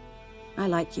 I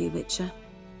like you, Witcher.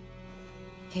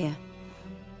 Here.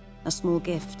 A small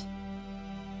gift.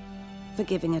 For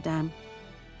giving a damn.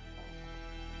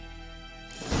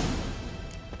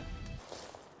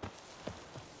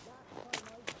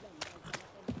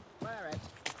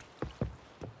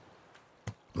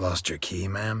 Lost your key,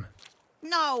 ma'am?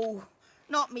 No,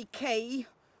 not me key.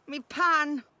 Me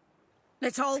pan.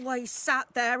 It's always sat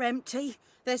there empty,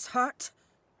 this hut.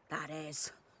 That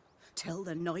is, till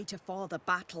the night afore the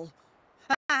battle.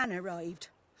 A man arrived.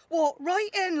 Walked right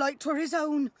in like 'twere his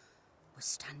own. Was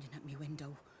standing at me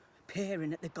window,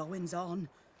 peering at the goings-on.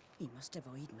 He must have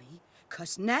eyed me,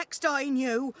 'cause next I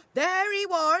knew, there he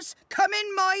was,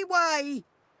 coming my way.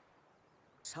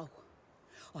 So,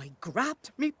 I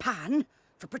grabbed me pan,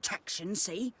 for protection,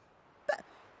 see? But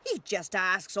he just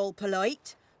asks all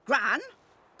polite, Gran,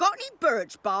 got any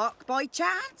birch bark by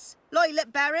chance?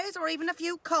 Lilac berries or even a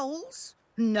few coals?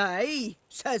 Nay,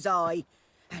 says I.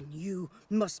 And you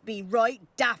must be right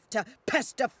daft to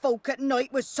pester folk at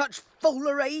night with such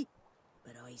foolery.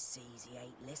 But I sees he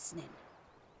ain't listening.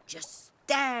 Just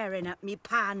staring at me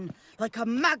pan like a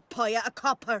magpie at a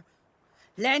copper.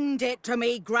 Lend it to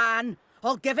me, Gran.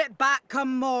 I'll give it back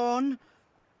come morn.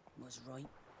 Was right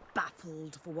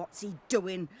baffled for what's he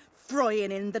doing,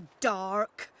 frying in the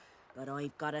dark. But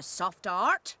I've got a soft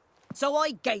heart, so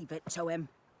I gave it to him.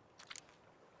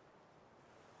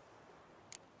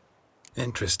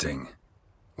 Interesting.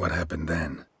 What happened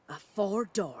then? Afore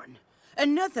dawn,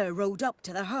 another rode up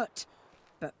to the hut.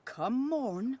 But come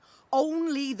morn,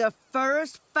 only the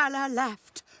first fella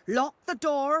left, locked the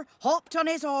door, hopped on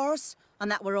his horse,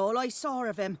 and that were all I saw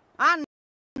of him. And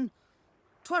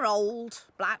 'twere old,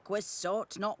 black with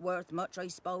soot, not worth much, I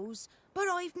suppose, but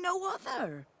I've no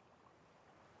other.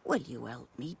 Will you help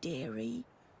me, dearie?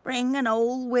 Bring an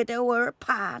old widower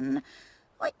pan.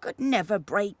 I could never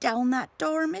break down that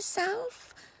door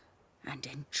myself. And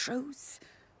in truth,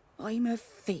 I'm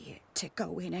afeard to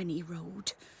go in any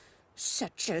road.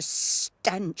 Such a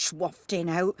stench wafting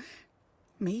out.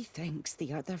 Methinks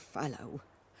the other fellow,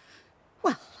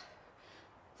 well,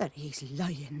 that he's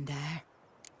lying there.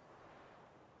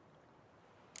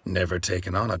 Never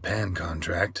taken on a pan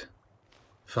contract.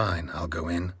 Fine, I'll go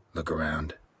in, look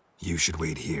around. You should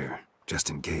wait here, just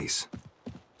in case.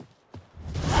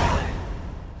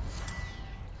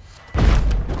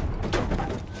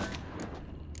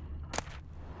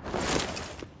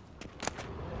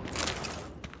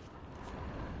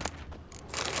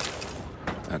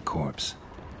 A corpse.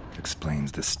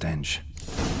 Explains the stench.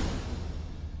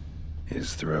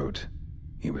 His throat.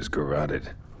 He was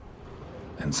garroted.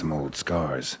 And some old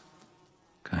scars.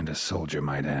 Kinda soldier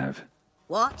might have.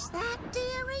 What's that,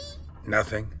 dearie?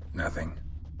 Nothing.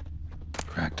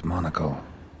 Cracked monocle.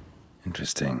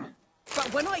 Interesting.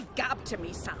 But when I gab to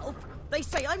myself, they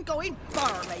say I'm going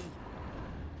barmy.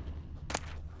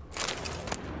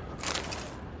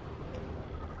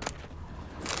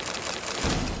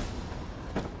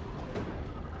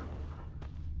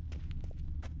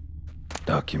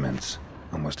 Documents.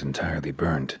 Almost entirely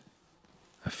burnt.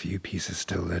 A few pieces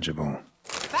still legible.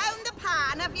 Found the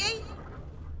pan, have ye?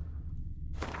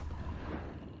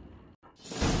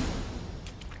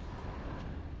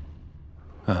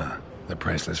 The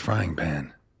priceless frying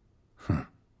pan.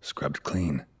 Scrubbed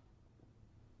clean.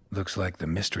 Looks like the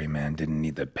mystery man didn't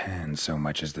need the pan so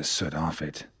much as the soot off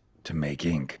it to make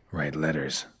ink, write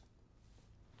letters.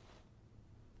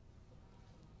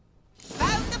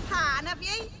 Found the pan, have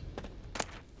ye?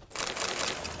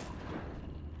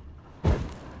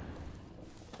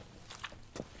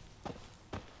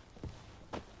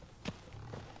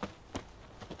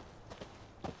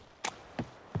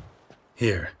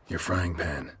 Here, your frying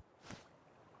pan.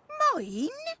 Mine?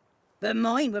 But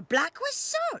mine were black with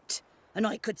soot. And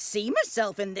I could see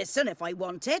myself in this one if I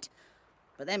wanted.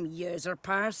 But them years are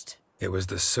past. It was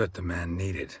the soot the man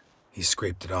needed. He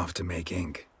scraped it off to make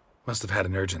ink. Must have had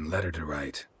an urgent letter to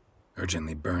write.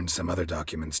 Urgently burned some other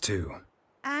documents too.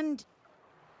 And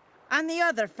the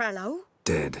other fellow?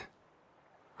 Dead.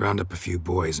 Round up a few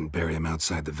boys and bury him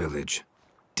outside the village.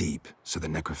 Deep, so the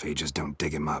necrophages don't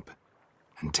dig him up.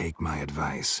 And take my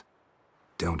advice.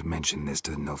 Don't mention this to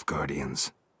the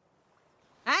Nilfgaardians.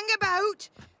 Hang about!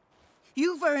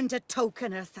 You've earned a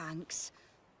token of thanks.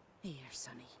 Here,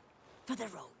 sonny, for the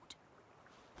road.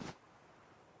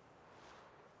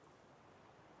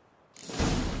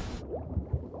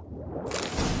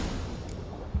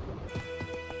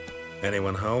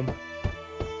 Anyone home?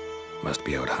 Must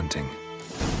be out hunting.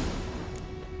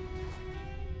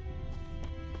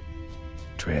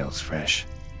 Trail's fresh.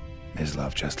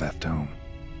 Mislav just left home.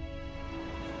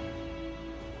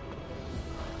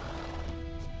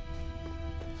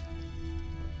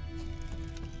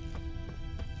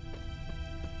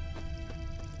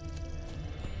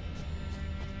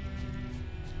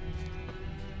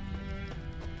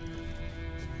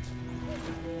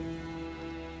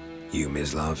 You,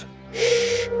 Mislav?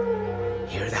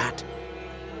 Hear that?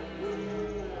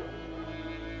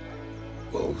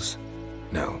 Wolves?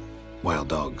 No, wild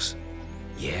dogs.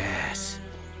 Yes,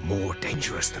 more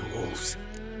dangerous than wolves.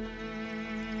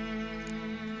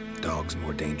 Dogs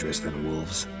more dangerous than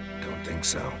wolves? Don't think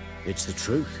so. It's the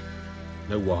truth.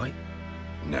 Know why?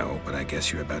 No, but I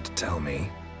guess you're about to tell me.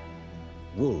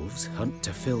 Wolves hunt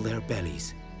to fill their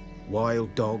bellies.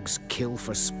 Wild dogs kill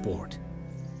for sport.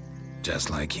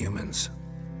 Just like humans.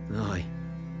 Aye,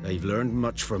 they've learned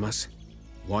much from us.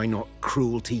 Why not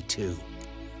cruelty too?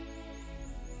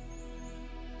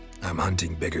 I'm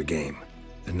hunting bigger game.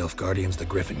 The Nilfgaardians the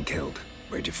Griffin killed.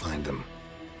 Where'd you find them?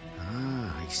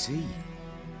 Ah, I see.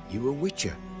 You a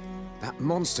witcher. That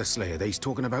monster slayer they's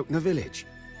talking about in the village.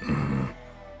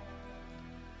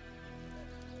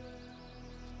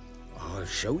 I'll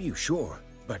show you, sure.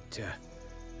 But,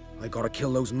 I gotta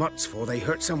kill those mutts before they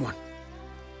hurt someone.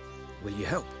 Will you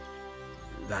help?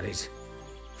 That is,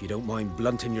 if you don't mind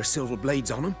blunting your silver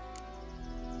blades on them.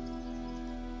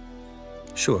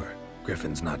 Sure.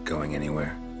 Griffin's not going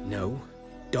anywhere. No.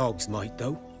 Dogs might,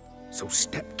 though. So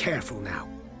step careful now.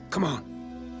 Come on.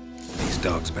 These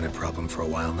dogs been a problem for a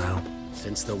while now?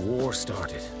 Since the war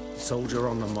started. Soldier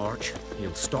on the march.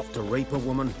 He'll stop to rape a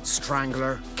woman, strangle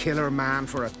her, kill her man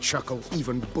for a chuckle,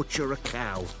 even butcher a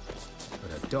cow.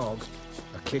 But a dog,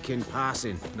 a kick in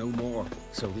passing, no more.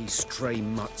 So these stray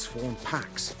mutts form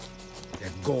packs. They're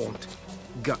gaunt,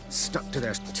 guts stuck to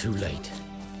their... Too late.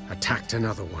 Attacked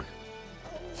another one.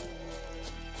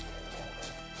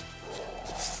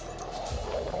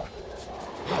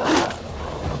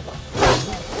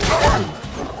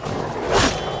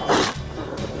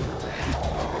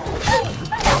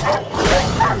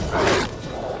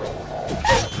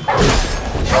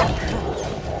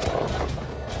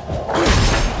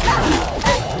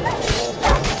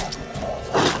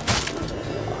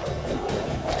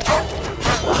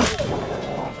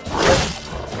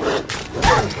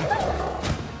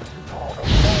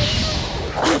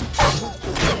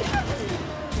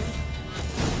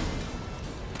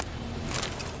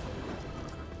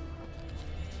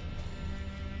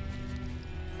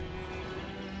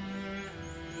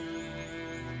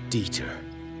 Dieter.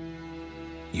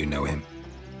 You know him?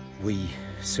 We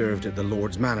served at the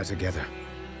Lord's Manor together,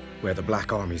 where the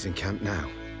Black Army's encamped now.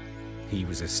 He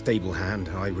was a stable hand,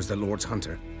 I was the Lord's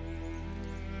hunter.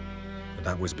 But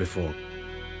that was before...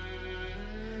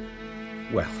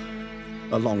 well,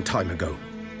 a long time ago.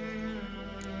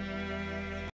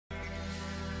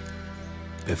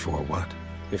 Before what?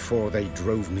 Before they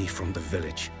drove me from the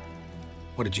village.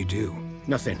 What did you do?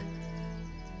 Nothing.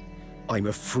 I'm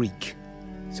a freak.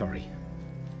 Sorry.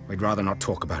 I'd rather not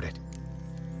talk about it.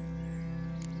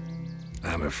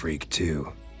 I'm a freak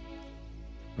too.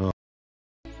 Oh,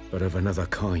 but of another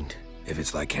kind. If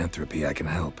it's lycanthropy, I can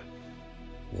help.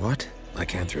 What?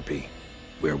 Lycanthropy.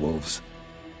 Werewolves.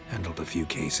 Handled a few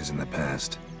cases in the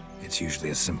past. It's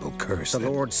usually a simple curse. The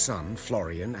Lord's son,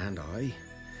 Florian, and I,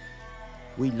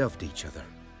 we loved each other.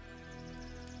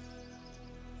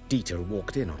 Dieter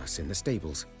walked in on us in the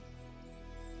stables.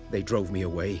 They drove me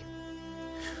away.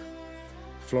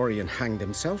 Florian hanged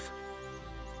himself.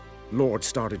 Lord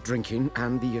started drinking,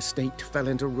 and the estate fell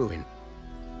into ruin.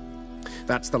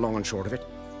 That's the long and short of it.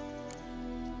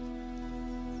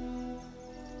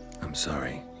 I'm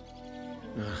sorry.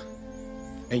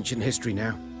 Ancient history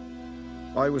now.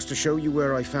 I was to show you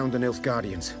where I found the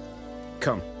Nilfgaardians.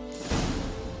 Come.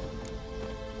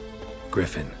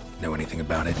 Griffin, know anything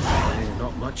about it? Oh,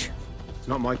 not much. It's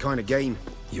not my kind of game.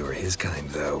 You're his kind,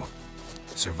 though.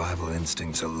 Survival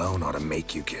instincts alone ought to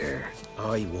make you care.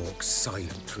 I walk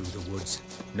silent through the woods.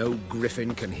 No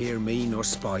griffin can hear me nor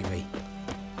spy me.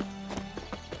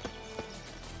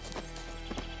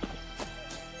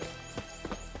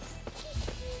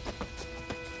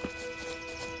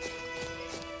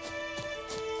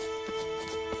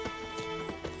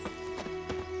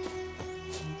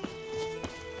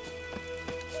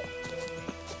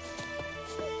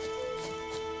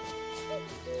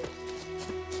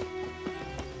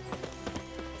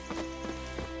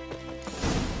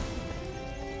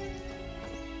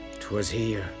 'Twas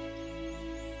here.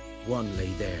 One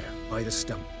lay there, by the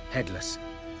stump, headless.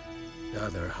 The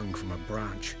other hung from a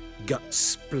branch, guts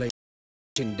split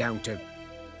down to...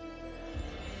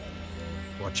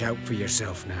 Watch out for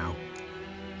yourself now.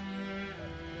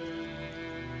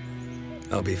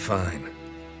 I'll be fine.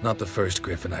 Not the first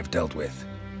griffin I've dealt with.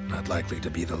 Not likely to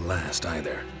be the last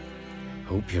either.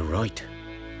 Hope you're right.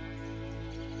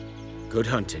 Good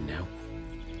hunting now.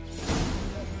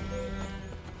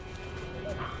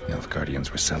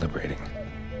 Nilfgaardians were celebrating.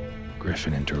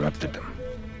 Griffin interrupted them.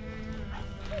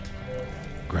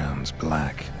 Ground's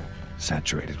black,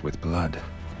 saturated with blood.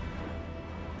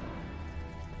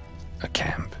 A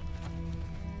camp.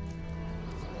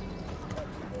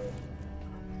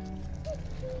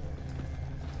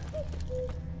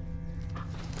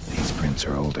 These prints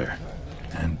are older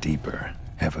and deeper,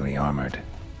 heavily armored.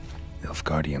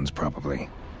 Nilfgaardians, probably.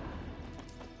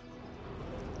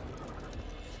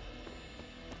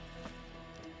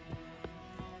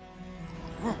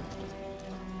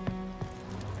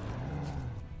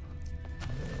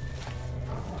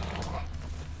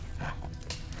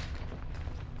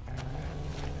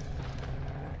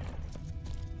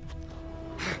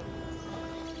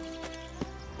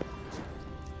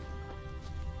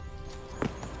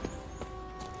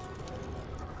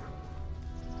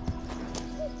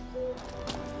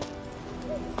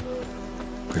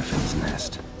 Griffin's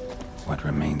nest. What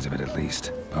remains of it, at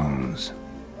least. Bones.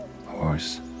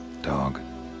 Horse. Dog.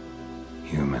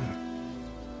 Human.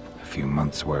 A few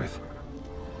months' worth.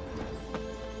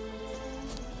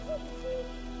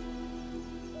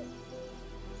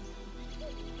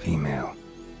 Female.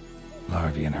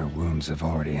 Larvae in her wounds have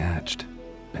already hatched.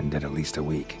 Been dead at least a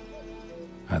week.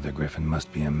 Other griffin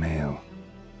must be a male.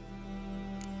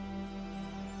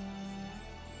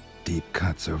 Deep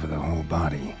cuts over the whole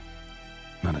body.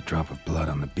 Not a drop of blood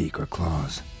on the beak or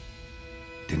claws.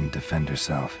 Didn't defend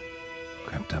herself.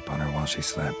 Crept up on her while she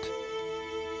slept.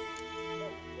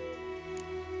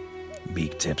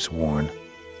 Beak tips worn.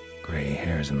 Gray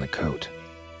hairs in the coat.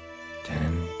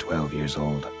 10, 12 years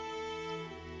old.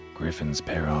 Griffins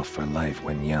pair off for life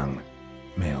when young.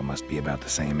 Male must be about the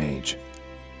same age.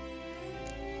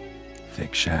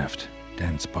 Thick shaft,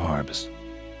 dense barbs.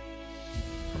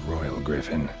 A royal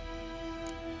griffin.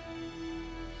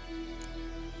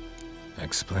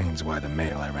 Explains why the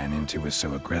male I ran into was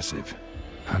so aggressive.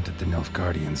 Hunted the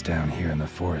Nilfgaardians down here in the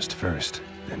forest first,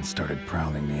 then started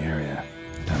prowling the area.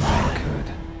 Done what I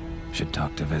could. Should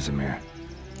talk to Vesemir.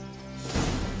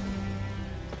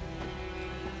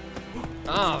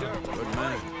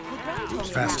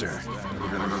 Faster.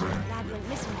 went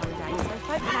missing one day, so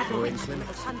folk had Go in, was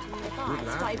clinics. hunting nearby. Good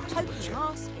lad. Started poking,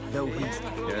 asking. No heat.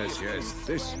 Yes,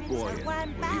 this boy.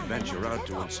 Will he venture out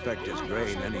to inspect his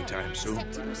grain anytime soon?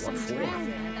 What for?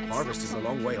 Harvest is a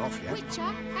long way off yet. Witcher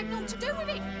had naught to do with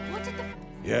it. What did the...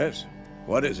 Yes?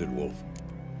 What is it, Wolf?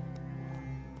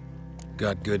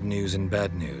 Got good news and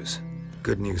bad news.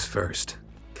 Good news first.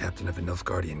 Captain of a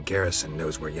Nilfgaardian garrison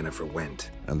knows where Yennefer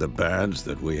went. And the bad's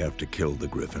that we have to kill the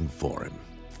Griffin for him.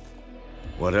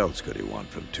 What else could he want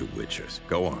from two Witchers?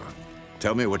 Go on.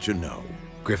 Tell me what you know.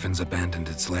 Griffin's abandoned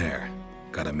its lair.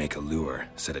 Gotta make a lure,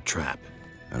 set a trap.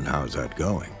 And how's that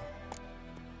going?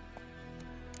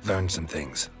 Learned some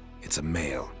things. It's a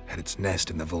male, had its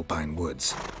nest in the Vulpine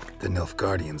Woods. The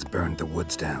Nilfgaardians burned the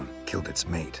woods down, killed its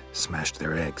mate, smashed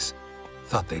their eggs.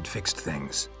 Thought they'd fixed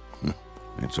things.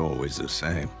 It's always the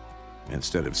same.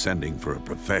 Instead of sending for a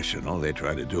professional, they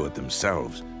try to do it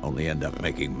themselves, only end up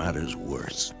making matters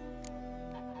worse.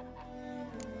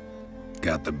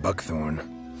 Got the buckthorn.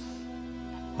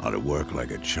 Ought to work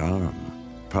like a charm.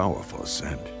 Powerful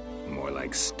scent. More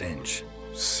like stench.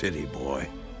 City boy.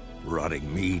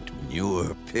 Rotting meat,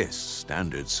 manure, piss,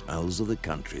 standard smells of the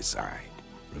countryside.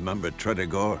 Remember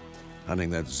Tredegor? Hunting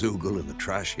that Zoogle in the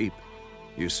trash heap?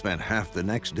 You spent half the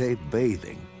next day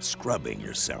bathing, scrubbing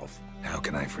yourself. How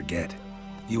can I forget?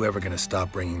 You ever gonna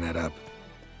stop bringing that up?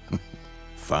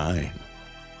 Fine.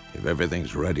 If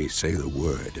everything's ready, say the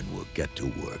word and we'll get to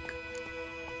work.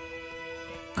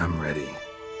 I'm ready.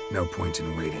 No point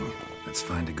in waiting. Let's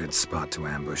find a good spot to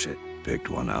ambush it. Picked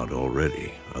one out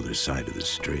already, other side of the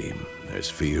stream. There's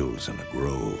fields and a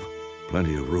grove.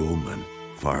 Plenty of room and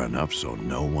far enough so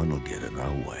no one will get in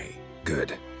our way.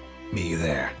 Good. Meet you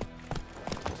there.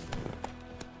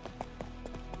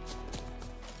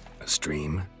 A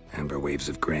stream, amber waves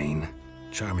of grain.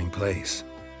 Charming place.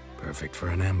 Perfect for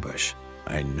an ambush.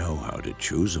 I know how to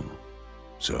choose them.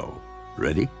 So,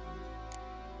 ready?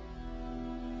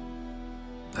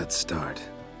 Let's start.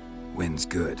 Wind's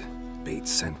good.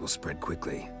 Bait's scent will spread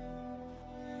quickly.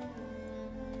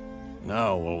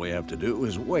 Now all we have to do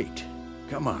is wait.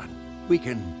 Come on. We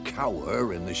can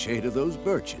cower in the shade of those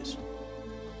birches.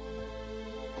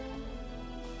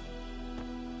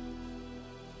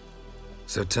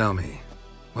 So tell me,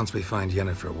 once we find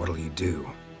Yennefer, what'll you do?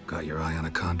 Got your eye on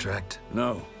a contract?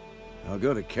 No. I'll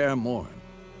go to Kaer Morhen.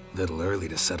 Little early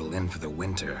to settle in for the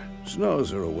winter.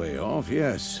 Snows are a way off,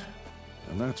 yes.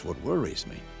 And that's what worries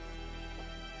me.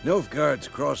 Nilfgaard's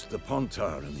crossed the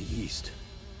Pontar in the east.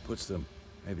 Puts them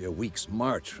maybe a week's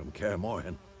march from Kaer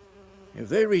Morhen. If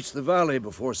they reach the valley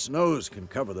before snows can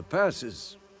cover the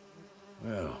passes,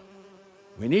 well,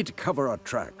 we need to cover our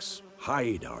tracks,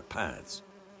 hide our paths.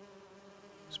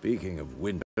 Speaking of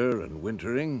winter and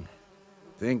wintering,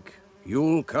 think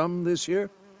you'll come this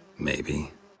year?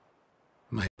 Maybe.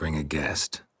 Might bring a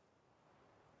guest.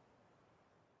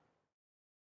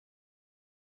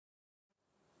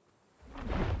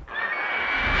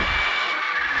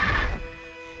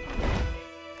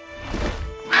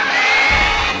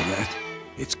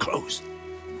 It's closed.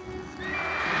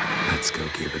 Let's go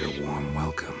give it a warm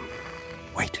welcome.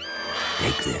 Wait,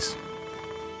 take this.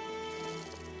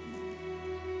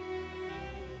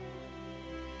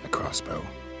 A crossbow.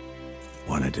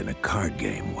 Won it in a card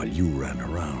game while you ran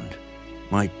around.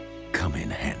 Might come in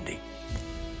handy.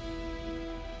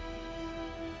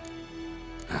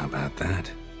 How about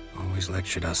that? Always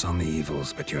lectured us on the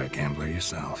evils, but you're a gambler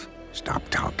yourself. Stop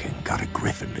talking. Got a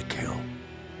griffin to kill.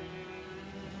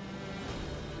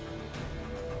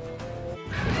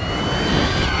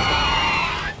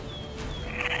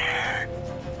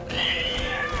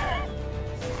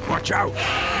 Watch out!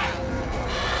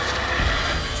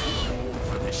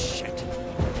 For this shit.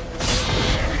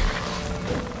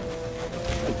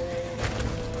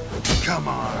 Come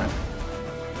on!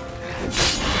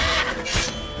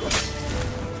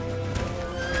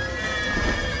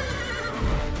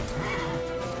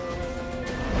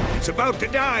 It's about to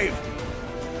dive!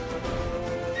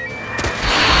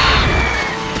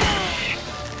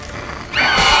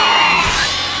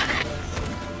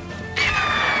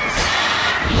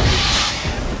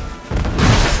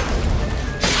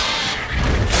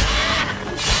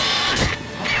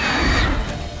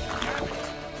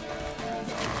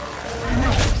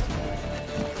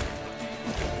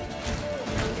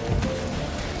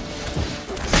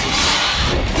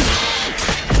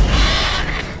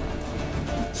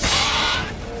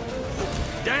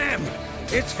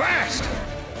 It's fast!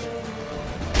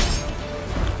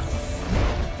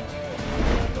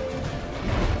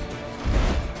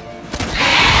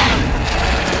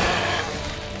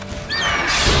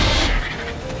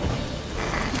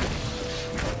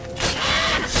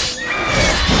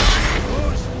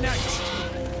 Who's next?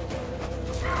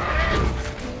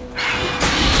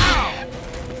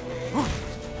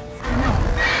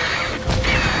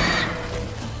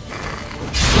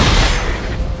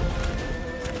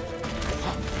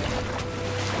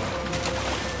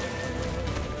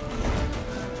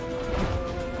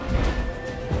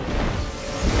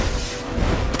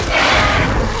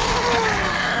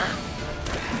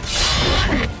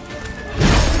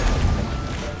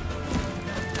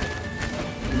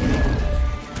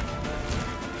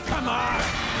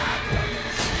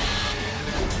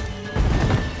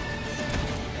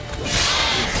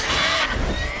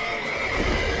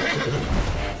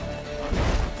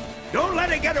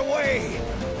 way!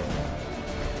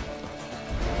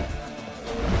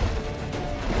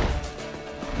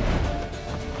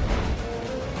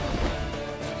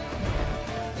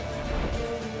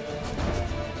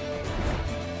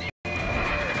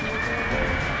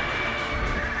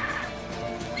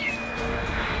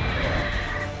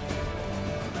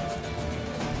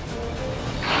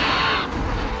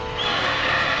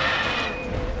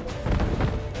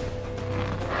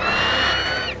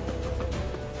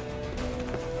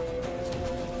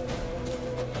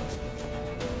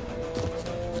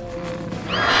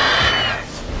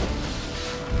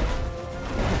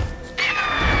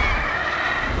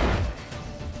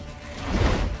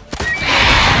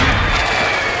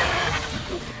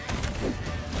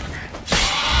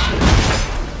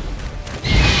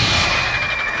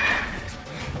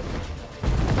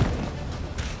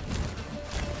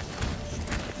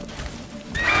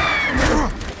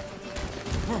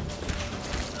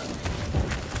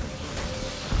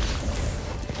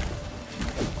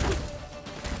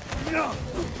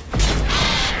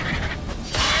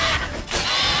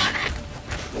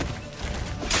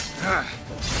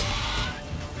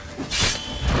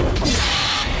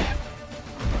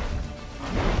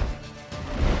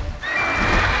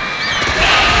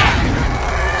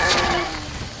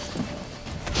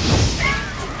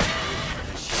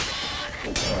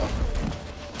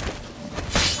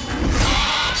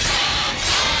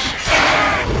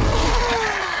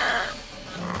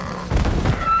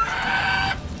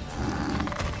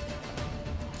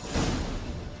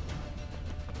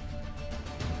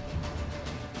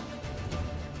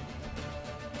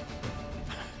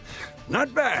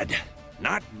 Not bad.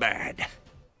 Not bad.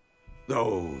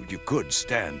 Though you could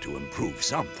stand to improve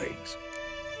some things.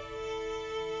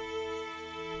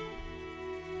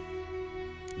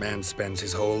 Man spends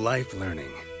his whole life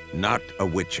learning. Not a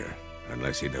witcher,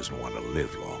 unless he doesn't want to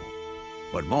live long.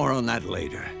 But more on that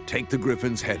later. Take the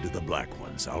Griffin's head to the Black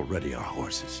Ones. I'll ready our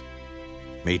horses.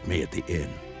 Meet me at the inn.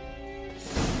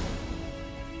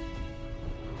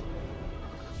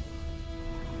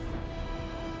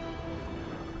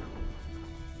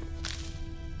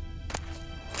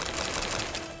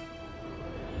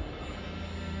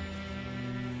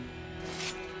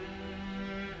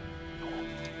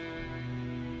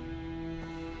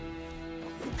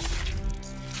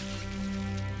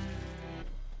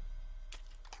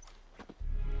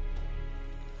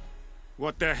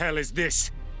 What the hell is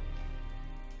this?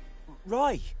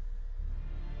 Rye!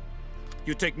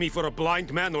 You take me for a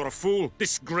blind man or a fool?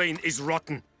 This grain is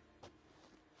rotten.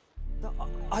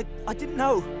 I didn't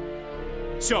know.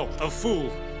 So, a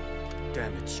fool.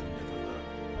 Damn it, you never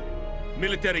learn.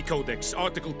 Military Codex,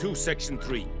 Article 2, Section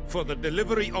 3. For the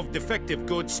delivery of defective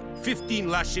goods, 15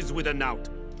 lashes with a knout.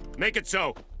 Make it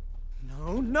so.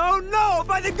 No, no, no!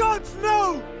 By the gods,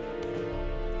 no!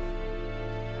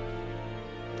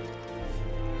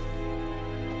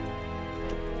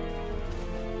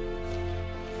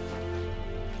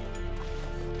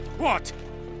 What?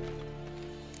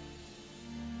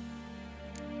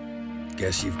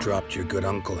 Guess you've dropped your good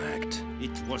uncle act. It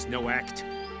was no act.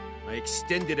 I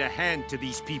extended a hand to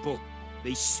these people.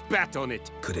 They spat on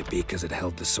it. Could it be because it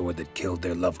held the sword that killed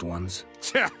their loved ones?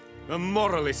 Tja! A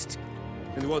moralist.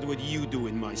 And what would you do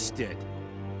in my stead?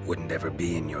 Wouldn't ever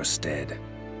be in your stead.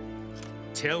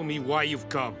 Tell me why you've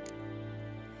come.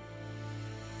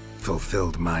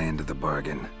 Fulfilled my end of the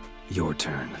bargain. Your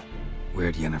turn.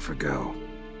 Where'd Yennefer go?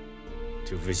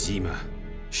 To Vizima.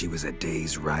 She was a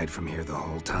day's ride from here the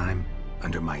whole time?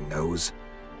 Under my nose?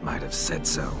 Might have said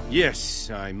so.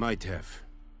 Yes, I might have.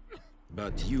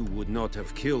 But you would not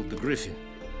have killed the Griffin.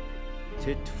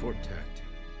 Tit for tat.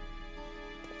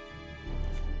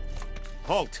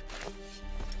 Halt!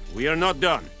 We are not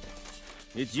done.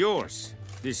 It's yours,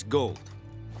 this gold.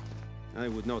 I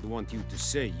would not want you to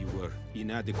say you were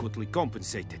inadequately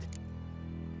compensated.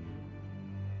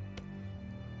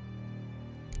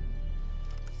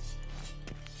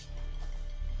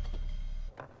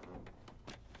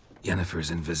 Yennefer's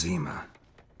in Vizima.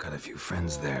 Got a few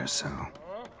friends there, so...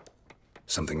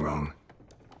 Something wrong?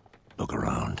 Look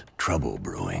around. Trouble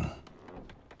brewing.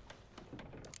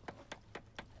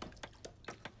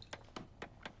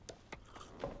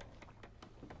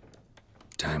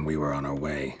 Time we were on our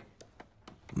way.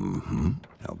 Mm-hmm.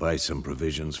 I'll buy some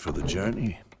provisions for the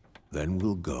journey. Then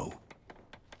we'll go.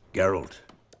 Geralt,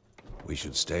 we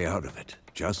should stay out of it.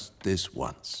 Just this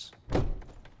once.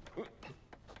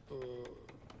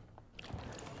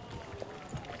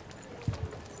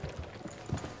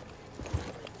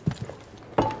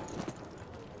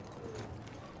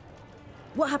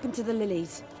 What happened to the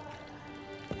lilies?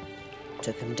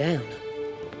 Took 'em down.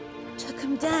 Took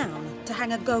 'em down to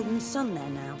hang a golden sun there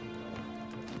now.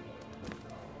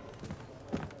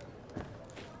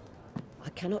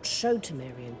 cannot show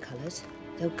Temerian colours.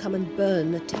 They'll come and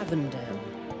burn the tavern down.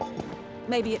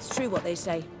 Maybe it's true what they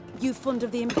say. You fond of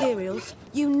the Imperials?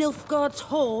 You Nilfgaard's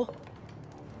whore?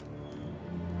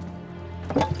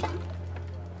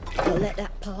 I'll let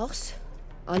that pass.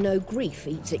 I know grief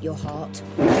eats at your heart.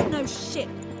 You know shit.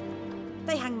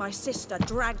 They hanged my sister,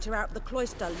 dragged her out the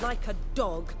cloister like a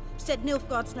dog. Said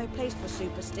Nilfgaard's no place for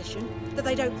superstition, that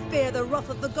they don't fear the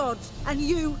wrath of the gods. And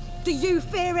you, do you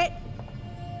fear it?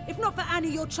 If not for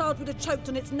Annie, your child would have choked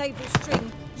on its navel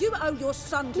string. You owe your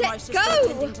son to my sister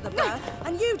attending to the birth,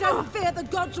 and you don't fear the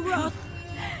gods' wrath.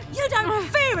 You don't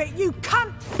fear it, you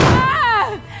cunt!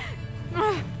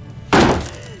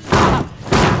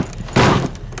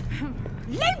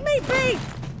 Leave me be!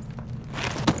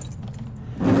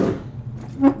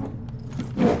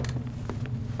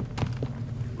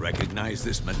 Recognize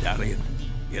this medallion?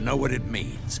 You know what it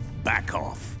means. Back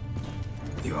off.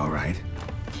 You all right?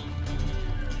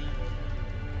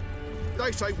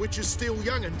 They say witches steal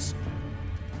young'uns.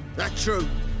 That true?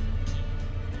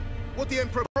 What the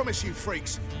Emperor promise you,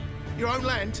 freaks? Your own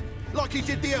land? Like he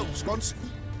did the elves once?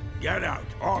 Get out,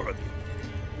 all of you.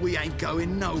 We ain't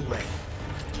going nowhere.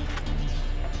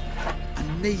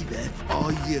 And neither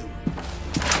are you.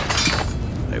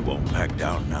 They won't back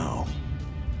down now.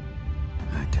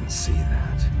 I can see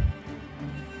that.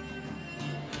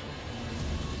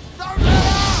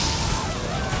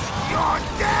 You're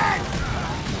dead!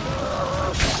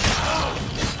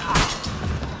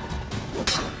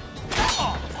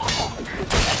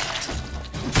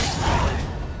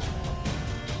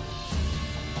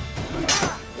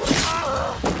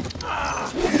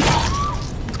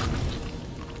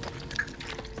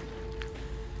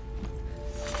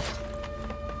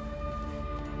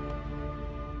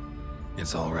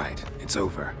 It's all right. It's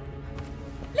over.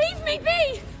 Leave me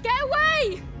be! Get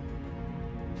away!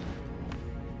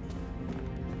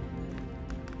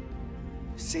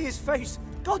 See his face!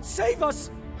 God save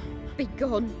us! Be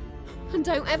gone, and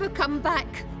don't ever come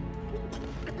back.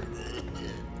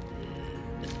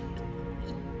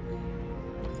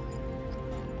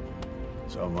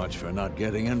 So much for not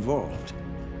getting involved.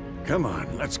 Come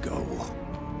on, let's go.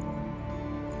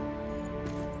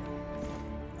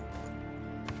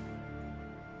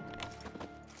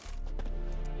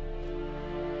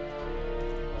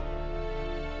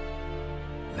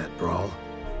 That brawl,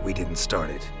 we didn't start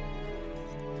it.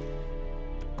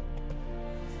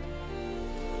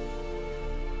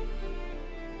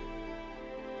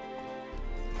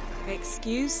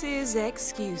 Excuses,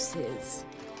 excuses.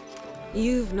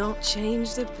 You've not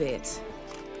changed a bit.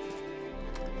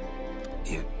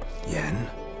 Yen?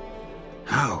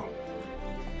 How?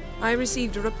 I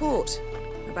received a report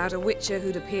about a witcher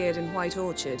who'd appeared in White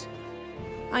Orchard.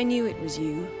 I knew it was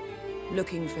you,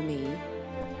 looking for me.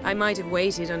 I might have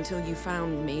waited until you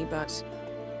found me, but...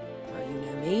 well, you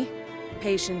know me.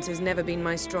 Patience has never been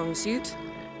my strong suit.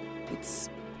 It's...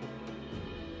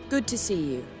 good to see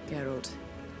you, Geralt.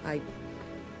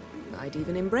 I'd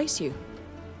even embrace you.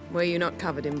 Were you not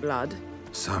covered in blood?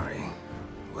 Sorry.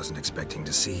 Wasn't expecting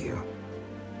to see you.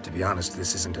 To be honest,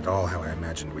 this isn't at all how I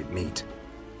imagined we'd meet.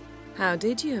 How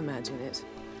did you imagine it?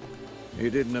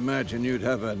 You didn't imagine you'd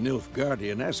have a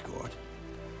Nilfgaardian escort.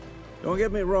 Don't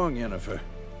get me wrong, Yennefer.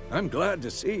 I'm glad to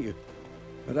see you.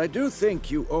 But I do think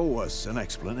you owe us an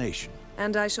explanation.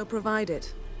 And I shall provide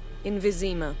it. In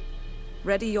Vizima.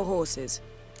 Ready your horses.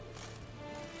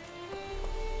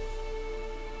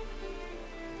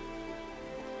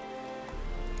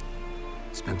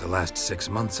 Spent the last 6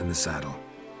 months in the saddle.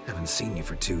 Haven't seen you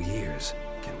for 2 years.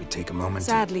 Can we take a moment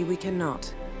Sadly, we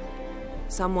cannot.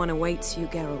 Someone awaits you,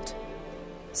 Geralt.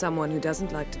 Someone who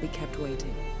doesn't like to be kept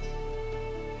waiting.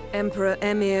 Emperor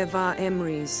Emir var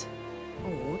Emrys.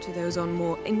 Or, to those on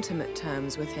more intimate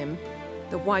terms with him,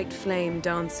 the white flame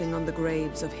dancing on the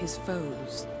graves of his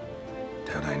foes.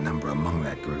 Doubt I number among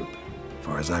that group.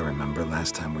 Far as I remember,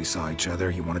 last time we saw each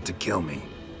other, he wanted to kill me.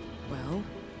 Well,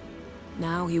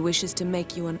 now he wishes to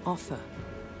make you an offer.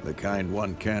 The kind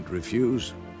one can't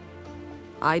refuse?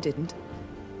 I didn't,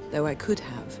 though I could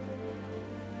have.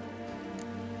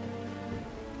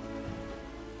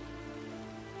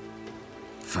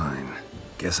 Fine.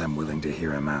 Guess I'm willing to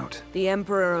hear him out. The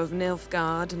Emperor of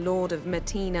Nilfgaard, Lord of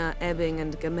Metina, Ebbing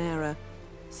and Gamera,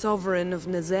 Sovereign of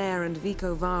Nazaire and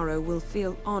Vicovaro will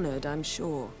feel honored, I'm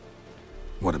sure.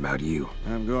 What about you?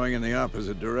 I'm going in the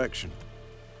opposite direction.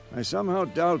 I somehow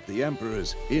doubt the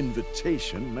Emperor's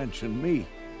invitation mentioned me.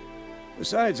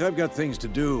 Besides, I've got things to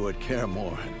do at Kaer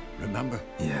Morhen, remember?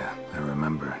 Yeah, I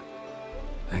remember.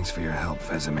 Thanks for your help,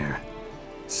 Vesemir.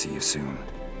 See you soon.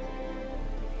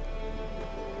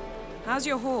 How's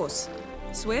your horse?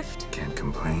 Swift? Can't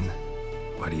complain.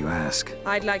 Why do you ask?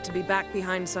 I'd like to be back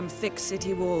behind some thick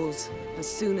city walls as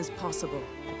soon as possible.